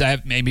 It means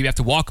I maybe have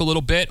to walk a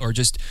little bit, or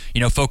just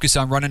focus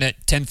on running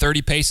at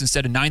 10:30 pace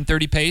instead of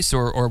 9:30 pace,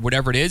 or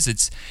whatever it is.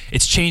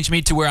 It's changed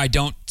me to where I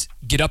don't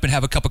get up and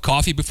have a cup of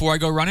coffee before I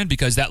go running,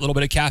 because that little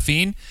bit of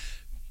caffeine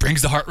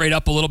brings the heart rate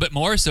up a little bit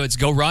more. So it's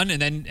go run and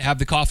then have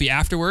the coffee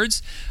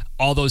afterwards.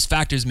 All those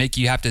factors make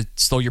you have to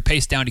slow your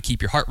pace down to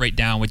keep your heart rate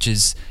down, which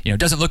is,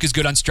 doesn't look as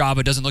good on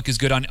Strava, doesn't look as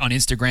good on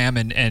Instagram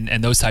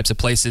and those types of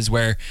places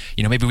where,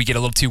 maybe we get a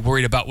little too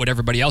worried about what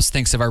everybody else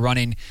thinks of our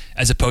running,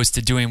 as opposed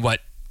to doing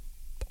what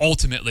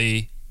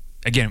ultimately,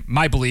 again,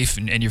 my belief,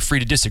 and you're free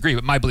to disagree,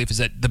 but my belief is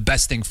that the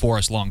best thing for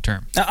us long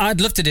term. I'd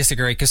love to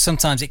disagree, because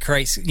sometimes it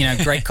creates,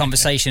 great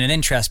conversation and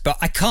interest, but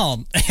I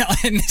can't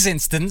in this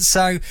instance.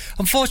 So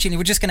unfortunately,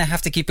 we're just going to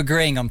have to keep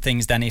agreeing on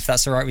things, Danny, if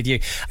that's all right with you.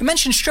 I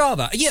mentioned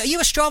Strava. Are you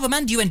a Strava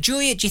man? Do you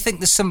enjoy it? Do you think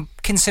there's some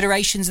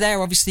considerations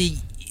there? Obviously,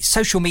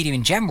 social media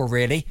in general,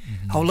 really.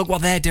 Mm-hmm. Oh, look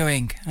what they're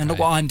doing, and look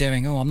what I'm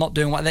doing. Oh, I'm not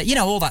doing what they're,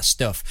 all that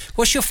stuff.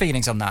 What's your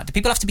feelings on that? Do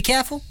people have to be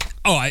careful?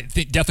 Oh, I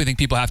definitely think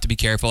people have to be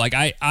careful. Like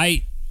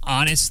I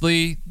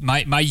honestly,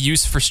 my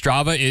use for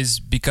Strava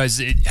is because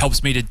it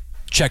helps me to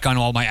check on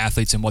all my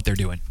athletes and what they're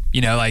doing.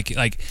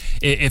 Like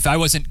if I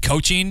wasn't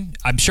coaching,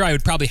 I'm sure I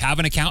would probably have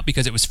an account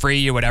because it was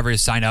free or whatever to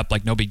sign up,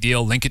 like no big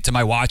deal, link it to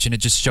my watch and it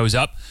just shows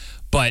up.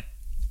 But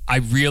I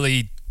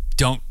really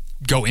don't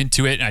go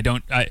into it,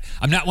 and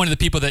I'm not one of the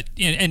people that,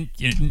 and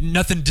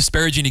nothing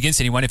disparaging against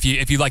anyone. If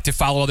you like to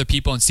follow other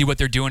people and see what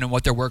they're doing and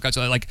what their workouts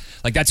are like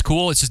that's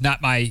cool. It's just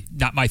not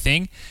my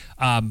thing.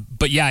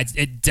 But yeah,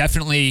 it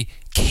definitely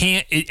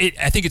can't.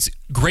 I think it's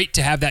great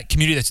to have that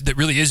community that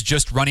really is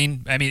just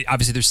running. I mean,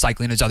 obviously there's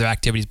cycling, there's other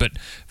activities, but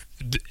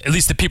at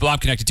least the people I'm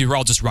connected to are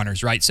all just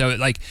runners, right? So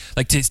like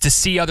to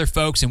see other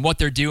folks and what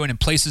they're doing and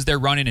places they're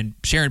running and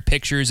sharing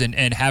pictures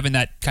and having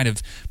that kind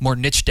of more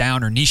niched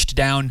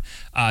down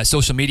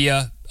social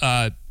media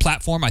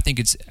platform, I think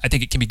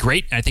it can be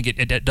great, and I think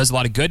it does a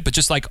lot of good. But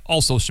just like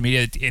all social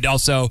media, it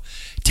also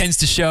tends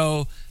to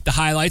show the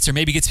highlights, or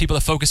maybe gets people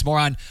to focus more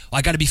on,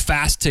 I got to be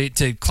fast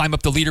to climb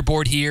up the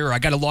leaderboard here, or I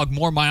got to log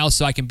more miles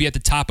so I can be at the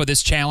top of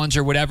this challenge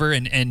or whatever,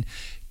 and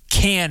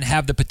can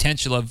have the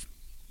potential of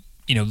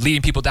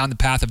leading people down the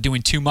path of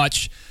doing too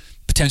much,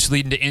 potentially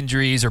leading to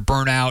injuries or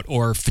burnout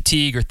or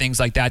fatigue or things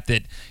like that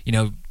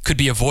could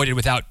be avoided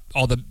without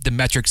all the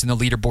metrics and the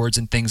leaderboards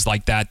and things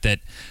like that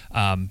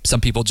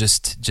some people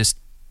just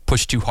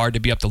push too hard to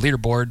be up the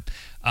leaderboard,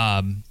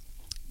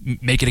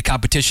 make it a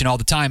competition all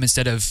the time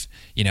instead of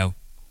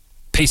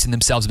pacing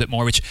themselves a bit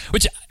more, which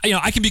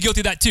I can be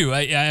guilty of that too.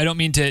 I don't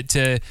mean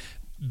to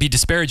be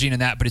disparaging in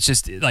that, but it's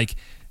just like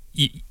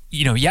you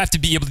have to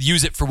be able to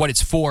use it for what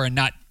it's for and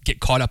not get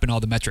caught up in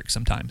all the metrics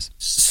sometimes.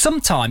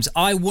 Sometimes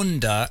I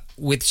wonder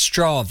with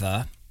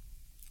Strava,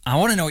 I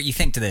want to know what you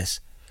think to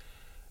this,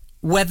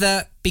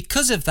 whether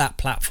because of that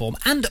platform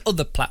and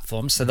other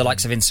platforms, so the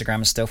likes of Instagram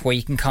and stuff, where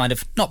you can kind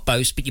of not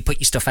boast, but you put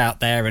your stuff out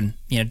there and,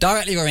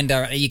 directly or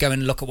indirectly, you go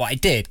and look at what I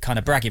did, kind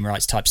of bragging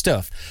rights type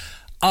stuff.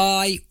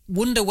 I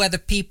wonder whether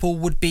people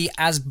would be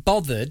as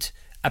bothered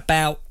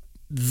about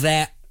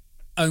their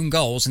own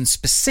goals and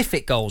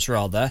specific goals,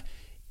 rather,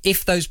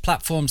 if those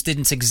platforms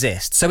didn't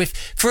exist. So if,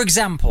 for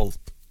example,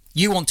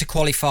 you want to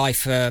qualify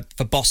for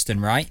Boston,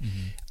 right?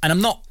 Mm-hmm. And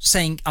I'm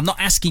not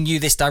asking you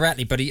this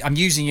directly, but I'm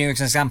using you as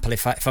an example,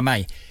 if I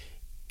may.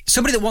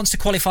 Somebody that wants to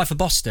qualify for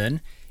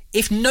Boston,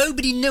 if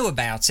nobody knew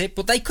about it,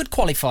 but they could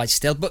qualify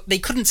still, but they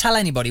couldn't tell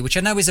anybody, which I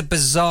know is a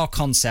bizarre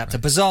concept, right.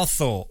 A bizarre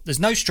thought. There's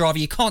no Strava,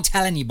 you can't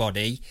tell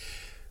anybody.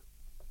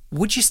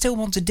 Would you still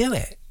want to do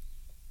it?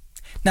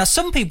 Now,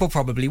 some people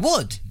probably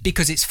would,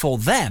 because it's for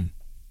them.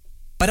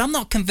 But I'm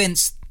not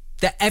convinced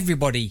that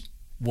everybody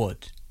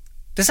would.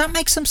 Does that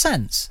make some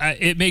sense?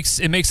 It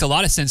makes a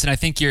lot of sense, and I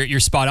think you're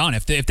spot on.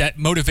 If that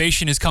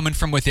motivation is coming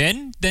from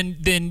within, then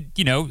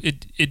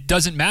it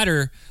doesn't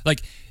matter.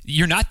 Like,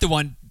 you're not the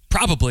one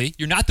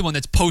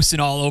that's posting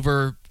all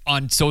over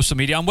on social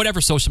media, on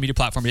whatever social media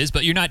platform it is.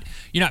 But you're not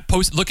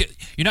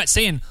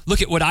saying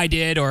look at what I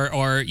did,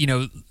 or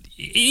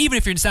even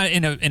if you're not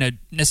in a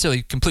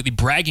necessarily completely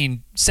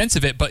bragging sense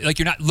of it, but like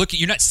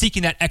you're not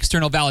seeking that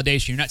external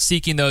validation. You're not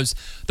seeking those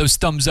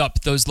thumbs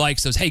up, those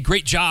likes, those hey,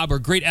 great job or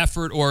great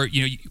effort, or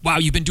wow,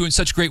 you've been doing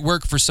such great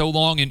work for so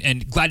long,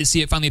 and glad to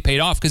see it finally paid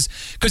off, because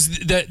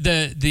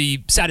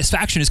the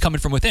satisfaction is coming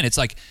from within. It's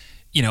like,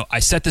 I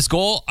set this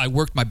goal, I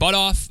worked my butt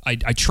off,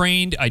 I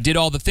trained, I did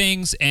all the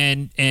things,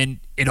 and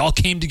it all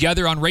came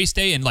together on race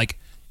day, and like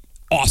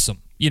awesome.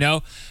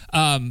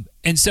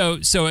 And so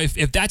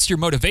if that's your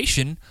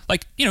motivation,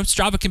 like,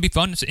 Strava can be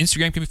fun,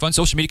 Instagram can be fun,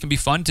 social media can be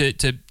fun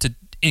to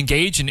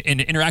engage and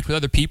interact with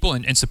other people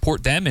and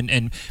support them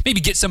and maybe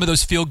get some of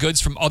those feel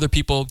goods from other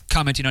people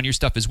commenting on your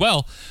stuff as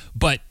well.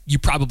 But you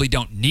probably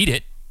don't need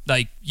it.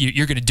 Like,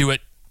 you're going to do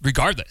it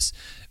regardless.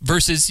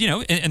 Versus,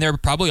 and there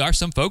probably are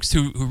some folks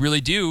who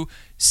really do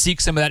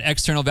seek some of that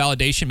external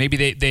validation.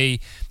 Maybe they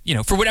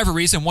for whatever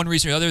reason, one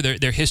reason or other,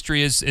 their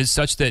history is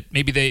such that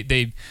maybe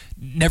they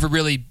never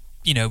really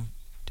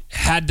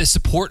had the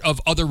support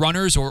of other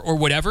runners or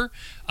whatever,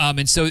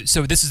 and so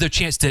this is their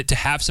chance to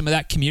have some of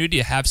that community,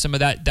 to have some of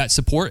that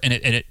support, and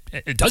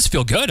it does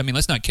feel good. I mean,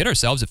 let's not kid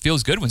ourselves. It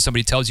feels good when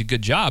somebody tells you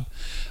good job,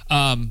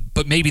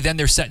 but maybe then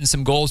they're setting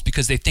some goals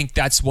because they think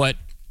that's what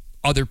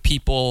other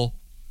people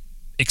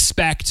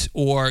expect,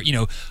 or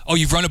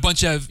you've run a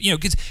bunch of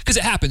because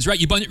it happens, right?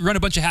 You run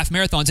a bunch of half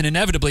marathons, and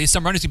inevitably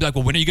some runners will be like,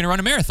 well, when are you going to run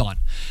a marathon?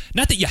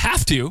 Not that you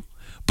have to.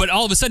 But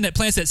all of a sudden, that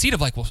plants that seed of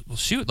like, well,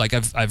 shoot, like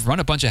I've run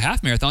a bunch of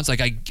half marathons.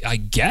 Like I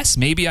guess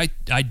maybe I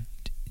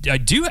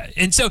do.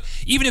 And so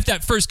even if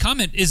that first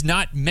comment is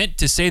not meant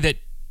to say that,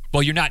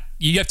 well, you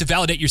have to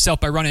validate yourself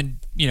by running,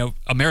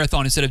 a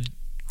marathon instead of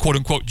quote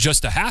unquote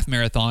just a half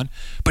marathon.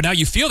 But now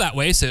you feel that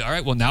way. So, all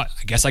right, well, now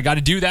I guess I got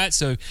to do that.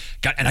 So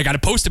I got to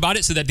post about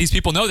it so that these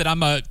people know that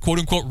I'm a quote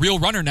unquote real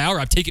runner now, or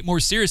I take it more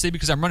seriously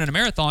because I'm running a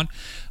marathon.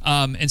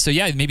 And so,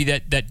 yeah, maybe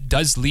that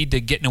does lead to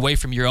getting away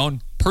from your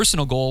own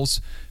personal goals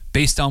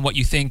based on what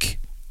you think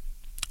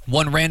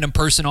one random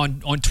person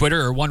on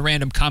Twitter or one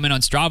random comment on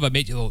Strava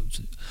made you.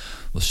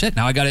 Well, shit.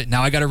 Now I got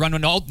to run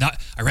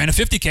I ran a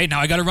 50K.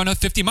 Now I got to run a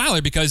 50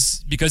 miler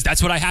because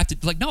that's what I have to.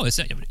 Like, no, it's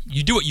not,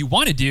 you do what you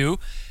want to do.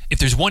 If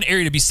there's one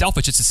area to be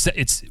selfish,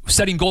 it's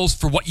setting goals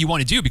for what you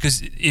want to do.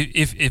 Because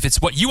if it's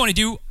what you want to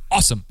do,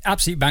 awesome.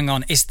 Absolutely bang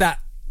on. It's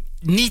that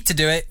need to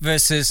do it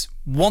versus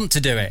want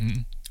to do it.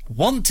 Mm-hmm.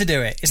 Want to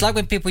do it. It's like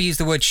when people use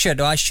the word should.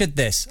 I should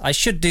this. I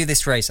should do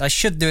this race. I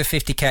should do a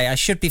 50K. I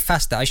should be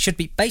faster. I should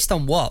be. Based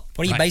on what?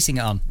 What are you basing it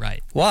on?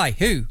 Right. Why?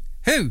 Who?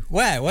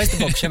 Where? Where's the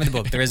book? Show me the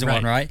book. There isn't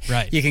one, right?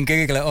 Right. You can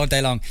Google it all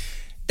day long.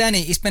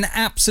 Danny, it's been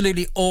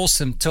absolutely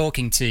awesome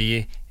talking to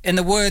you. In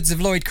the words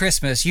of Lloyd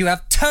Christmas, you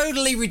have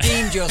totally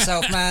redeemed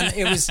yourself, man.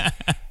 It was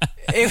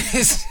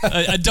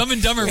a Dumb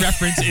and Dumber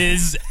reference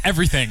is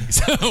everything.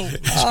 So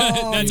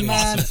that's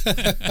man, awesome.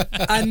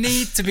 I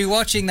need to be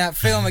watching that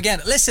film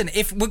again. Listen,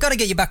 if we've got to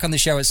get you back on the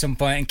show at some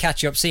point and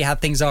catch you up, see how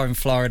things are in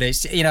Florida.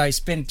 It's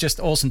been just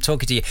awesome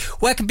talking to you.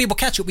 Where can people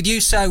catch up with you?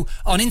 So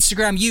on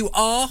Instagram, you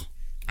are.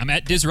 I'm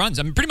at Diz Runs.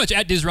 I'm pretty much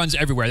at Diz Runs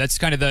everywhere. That's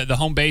kind of the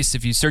home base.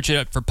 If you search it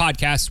up for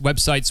podcasts,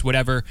 websites,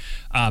 whatever.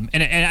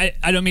 And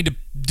I don't mean to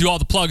do all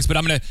the plugs, but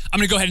I'm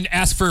gonna go ahead and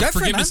ask for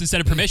forgiveness instead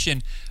of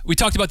permission. We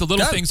talked about the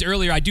little things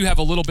earlier. I do have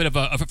a little bit of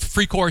a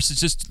free course.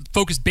 It's just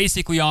focused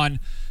basically on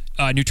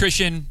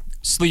nutrition,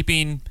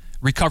 sleeping,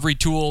 recovery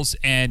tools,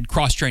 and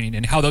cross training,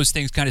 and how those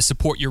things kind of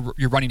support your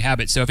running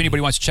habits. So if anybody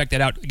wants to check that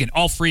out, again,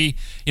 all free.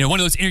 One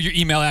of those enter your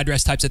email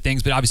address types of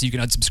things, but obviously you can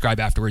unsubscribe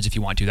afterwards if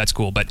you want to. That's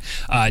cool. But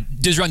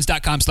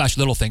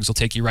dizruns.com/littlethings will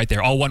take you right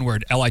there. All one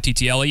word,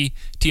 LITTLETHINGS,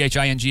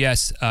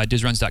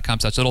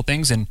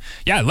 dizruns.com/littlethings. And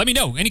yeah, let me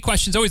know any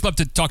questions. Always love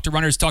to talk to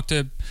runners,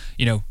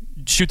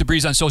 shoot the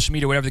breeze on social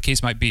media, whatever the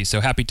case might be.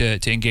 So happy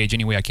to engage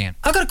any way I can.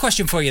 I've got a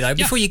question for you though.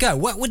 Before you go,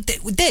 what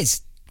with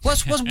Diz?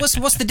 What's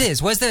the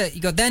Diz?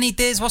 You got Danny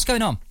Diz? What's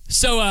going on?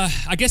 So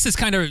I guess this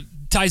kind of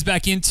ties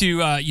back into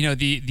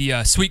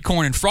the sweet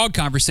corn and frog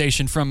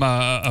conversation from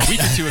a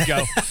week or two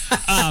ago.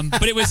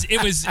 But it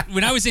was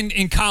when I was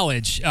in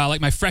college,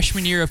 like my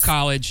freshman year of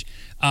college.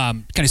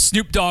 Kind of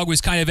Snoop Doggy Dogg was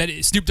kind of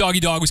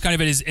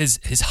at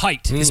his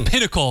height, his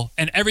pinnacle,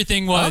 and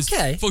everything was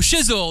faux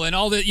shizzle and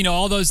all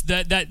those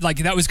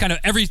that was kind of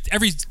every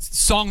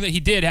song that he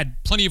did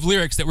had plenty of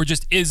lyrics that were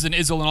just is and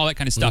izzle and all that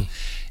kind of stuff.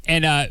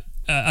 And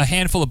a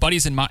handful of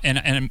buddies and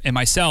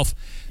myself,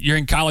 you're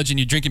in college and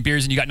you're drinking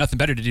beers and you got nothing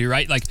better to do,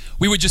 right? Like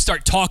we would just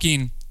start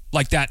talking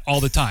like that all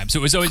the time. So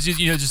it was always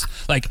just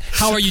like,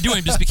 how are you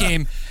doing? Just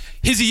became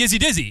hizzy, izzy,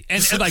 dizzy,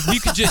 and like we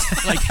could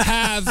just like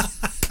have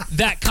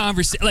that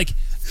conversation. Like,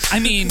 I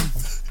mean,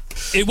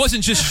 it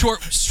wasn't just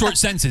short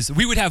sentences.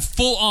 We would have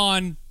full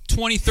on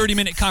 20,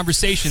 30-minute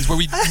conversations where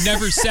we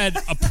never said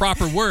a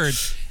proper word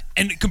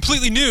and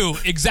completely knew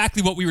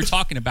exactly what we were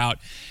talking about.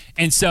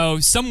 And so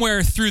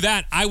somewhere through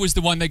that, I was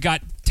the one that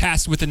got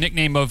tasked with the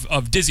nickname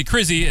of Dizzy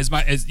Crizzy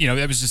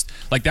that was just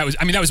like, that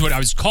was what I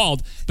was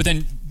called. But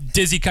then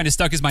Dizzy kind of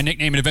stuck as my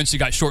nickname and eventually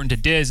got shortened to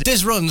Diz.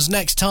 Diz Runs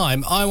next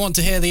time. I want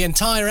to hear the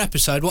entire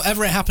episode,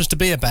 whatever it happens to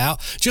be about,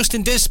 just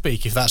in Diz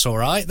speak, if that's all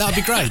right. That'd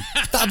be great.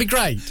 That'd be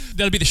greght.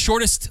 That'll be the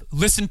shortest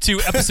listened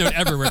to episode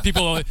ever, where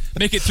people will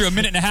make it through a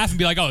minute and a half and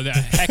be like, "Oh,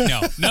 heck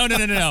no,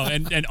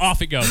 and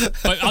off it goes."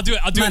 But I'll do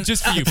it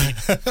just for you, Pete.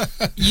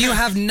 You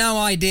have no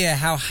idea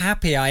how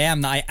happy I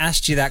am that I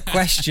asked you that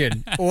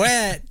question.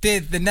 Where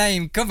did the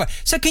name come from?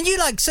 So can you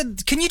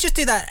just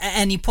do that at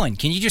any point?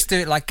 Can you just do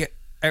it like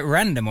at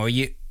random, or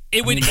you?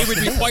 It would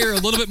require a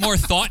little bit more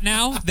thought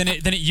now than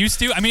it used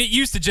to. I mean, it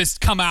used to just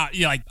come out.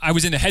 Like I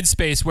was in a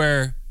headspace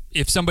where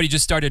if somebody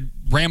just started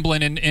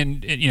rambling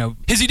and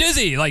hizzy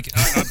dizzy, like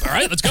all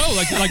right, let's go,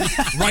 like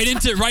right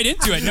into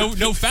it,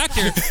 no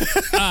factor.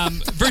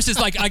 Versus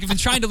like I've been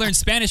trying to learn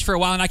Spanish for a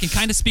while and I can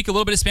kind of speak a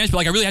little bit of Spanish, but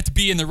like I really have to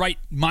be in the right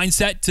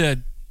mindset to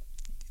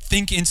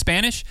think in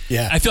Spanish.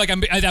 Yeah. I feel like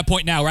I'm at that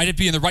point now where I have to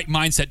be in the right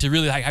mindset to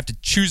really have to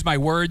choose my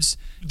words.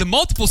 The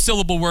multiple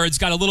syllable words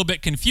got a little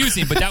bit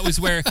confusing, but that was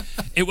where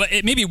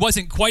it maybe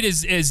wasn't quite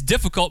as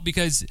difficult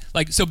because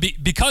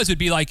because it'd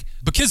be like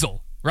bakizzle,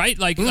 right?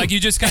 Like you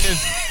just kind of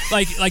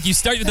like you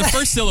start with the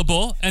first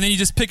syllable and then you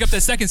just pick up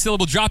the second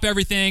syllable, drop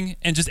everything,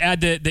 and just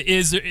add the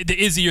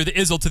izzy or the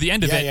izzle to the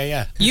end of it.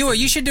 Yeah.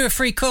 You should do a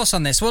free course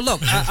on this. Well,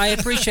 look, I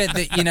appreciate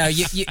that.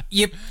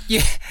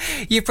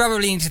 You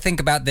probably need to think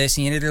about this,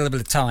 and you need a little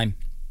bit of time.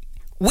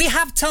 We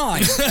have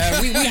time.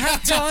 We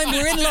have time.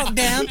 We're in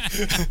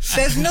lockdown.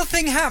 There's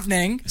nothing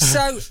happening.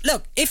 So,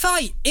 look, if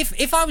I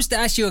was to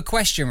ask you a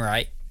question,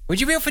 right,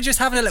 would you be able for just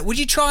having a look? Would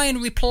you try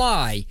and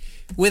reply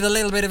with a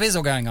little bit of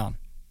izzle going on?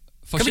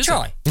 Can we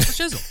try?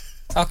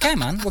 Okay,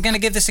 man. We're going to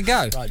give this a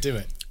go. Right, do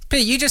it.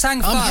 Pete, you just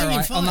hang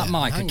fire on that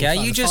mic, okay?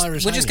 We're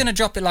just going to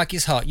drop it like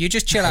it's hot. You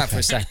just chill out for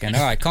a second.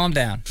 All right, calm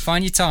down.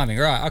 Find your timing.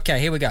 All right,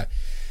 okay, here we go.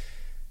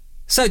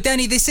 So,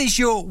 Danny, this is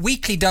your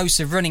weekly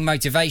dose of running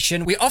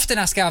motivation. We often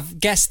ask our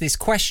guests this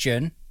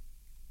question.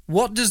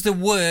 What does the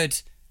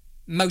word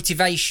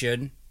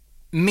motivation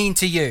mean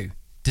to you?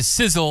 To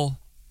sizzle,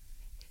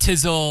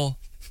 tizzle,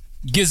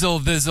 gizzle,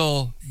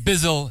 vizzle,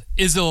 bizzle,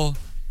 izzle,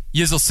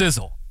 yizzle,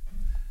 sizzle.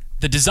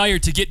 The desire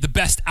to get the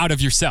best out of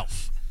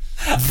yourself.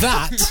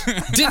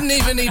 That didn't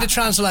even need a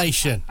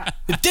translation.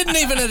 It didn't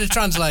even need a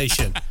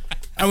translation.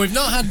 And we've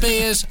not had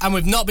beers, and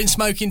we've not been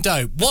smoking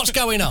dope. What's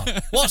going on?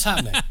 What's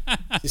happening?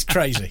 It's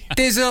crazy.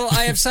 Dizzle,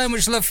 I have so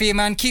much love for you,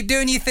 man. Keep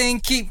doing your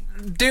thing. Keep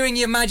doing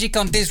your magic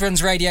on Diz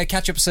Runs Radio.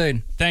 Catch up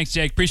soon. Thanks,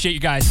 Jake. Appreciate you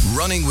guys.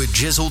 Running with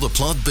Jizzle the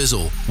Plod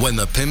Bizzle. When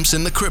the pimp's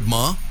in the crib,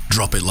 ma,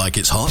 drop it like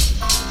it's hot.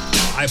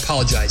 I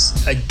apologize.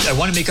 I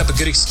want to make up a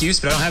good excuse,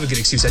 but I don't have a good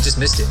excuse. I just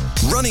missed it.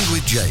 Running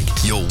with Jake,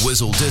 your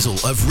whizzle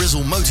dizzle of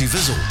Rizzle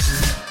Motivizzle.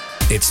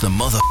 It's the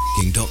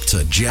motherfucking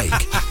Dr. Jake.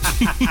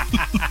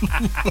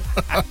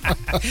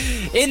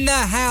 In the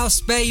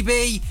house,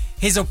 baby.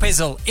 Hizzle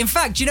pizzle. In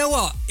fact, you know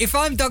what? If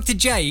I'm Dr.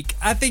 Jake,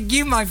 I think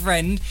you, my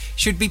friend,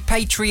 should be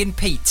Patreon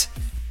Pete.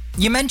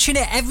 You mention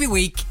it every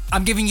week.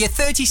 I'm giving you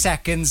 30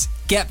 seconds.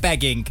 Get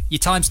begging. Your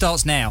time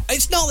starts now.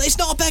 It's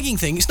not a begging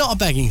thing. It's not a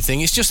begging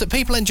thing. It's just that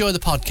people enjoy the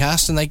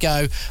podcast and they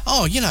go,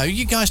 oh,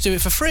 you guys do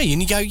it for free.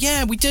 And you go,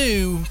 yeah, we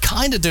do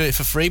kind of do it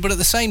for free. But at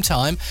the same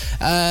time,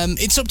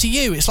 it's up to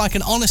you. It's like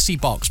an honesty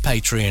box,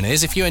 Patreon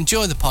is. If you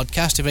enjoy the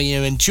podcast, if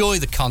you enjoy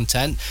the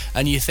content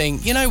and you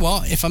think, you know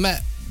what, if I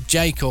met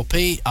Jake or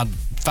Pete, I'd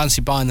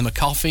fancy buying them a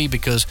coffee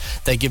because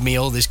they give me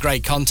all this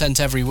great content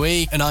every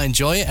week and I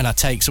enjoy it and I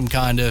take some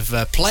kind of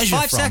pleasure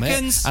 5 from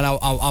seconds. it, and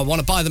I want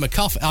to buy them a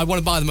coffee.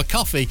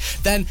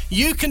 Then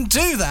you can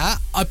do that.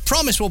 I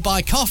promise we'll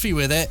buy coffee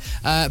with it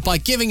by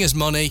giving us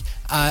money.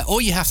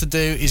 All you have to do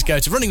is go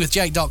to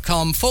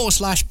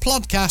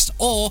runningwithjake.com/plodcast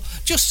or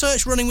just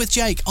search Running with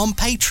Jake on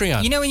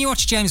Patreon. You know when you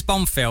watch a James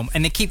Bond film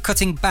and they keep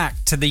cutting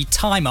back to the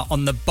timer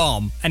on the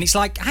bomb and it's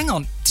like, hang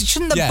on,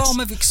 shouldn't the Yes. bomb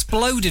have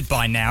exploded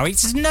by now?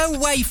 There's no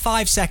way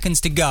 5 seconds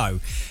to go.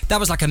 That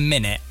was like a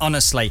minute,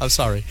 honestly. I'm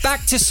sorry.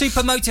 Back to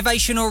super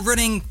motivational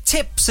running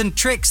tips and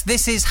tricks.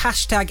 This is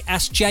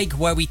 #AskJake,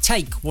 where we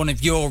take one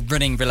of your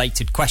running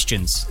related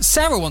questions.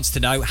 Sarah wants to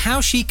know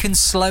how she can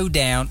slow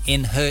down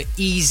in her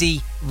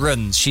easy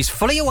runs. She's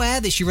fully aware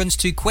that she runs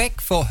too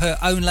quick for her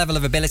own level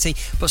of ability,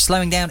 but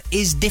slowing down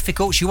is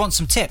difficult. She wants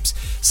some tips.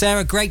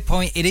 Sarah, great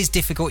point. It is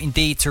difficult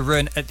indeed to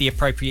run at the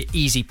appropriate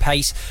easy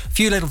pace. A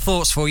few little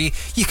thoughts for you.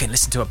 You can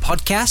listen to a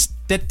podcast,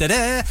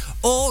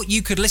 or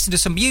you could listen to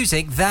some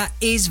music that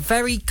is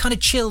very kind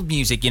of chilled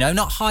music,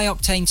 not high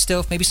octane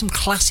stuff, maybe some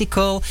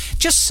classical,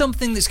 just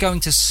something that's going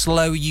to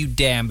slow you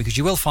down, because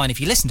you will find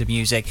if you listen to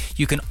music,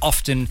 you can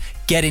often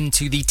get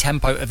into the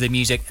tempo of the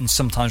music and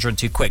sometimes run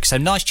too quick. So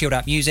nice chilled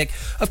out music.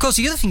 Of course,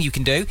 the other thing you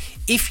can do,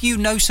 if you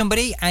know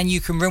somebody and you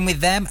can run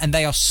with them and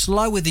they are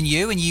slower than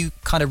you and you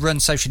kind of run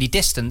socially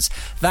distanced,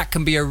 that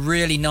can be a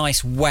really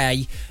nice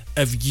way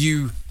of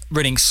you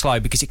running slow,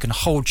 because it can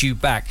hold you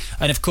back.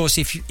 And of course,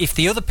 if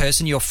the other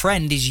person, your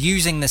friend, is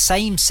using the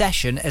same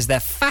session as their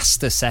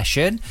faster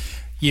session,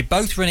 you're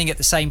both running at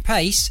the same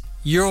pace,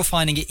 you're all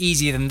finding it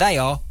easier than they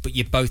are, but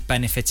you're both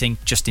benefiting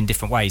just in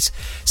different ways.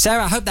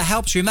 Sarah, I hope that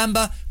helps.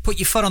 Remember, put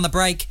your foot on the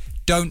brake.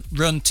 Don't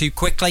run too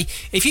quickly.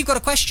 If you've got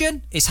a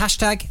question, it's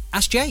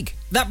 #AskJake.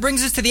 That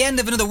brings us to the end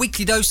of another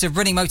weekly dose of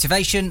running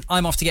motivation.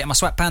 I'm off to get in my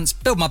sweatpants,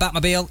 build my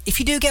Batmobile. If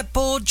you do get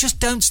bored, just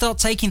don't start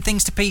taking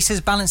things to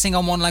pieces, balancing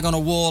on one leg on a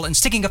wall and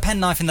sticking a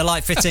penknife in the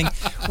light fitting.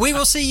 We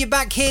will see you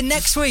back here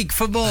next week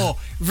for more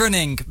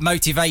running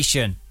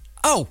motivation.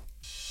 Oh,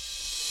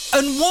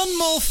 and one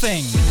more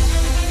thing.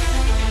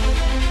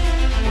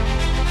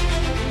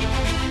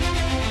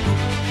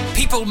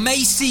 People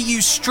may see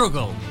you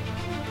struggle,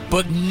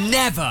 but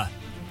never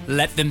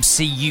let them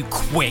see you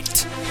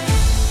quit.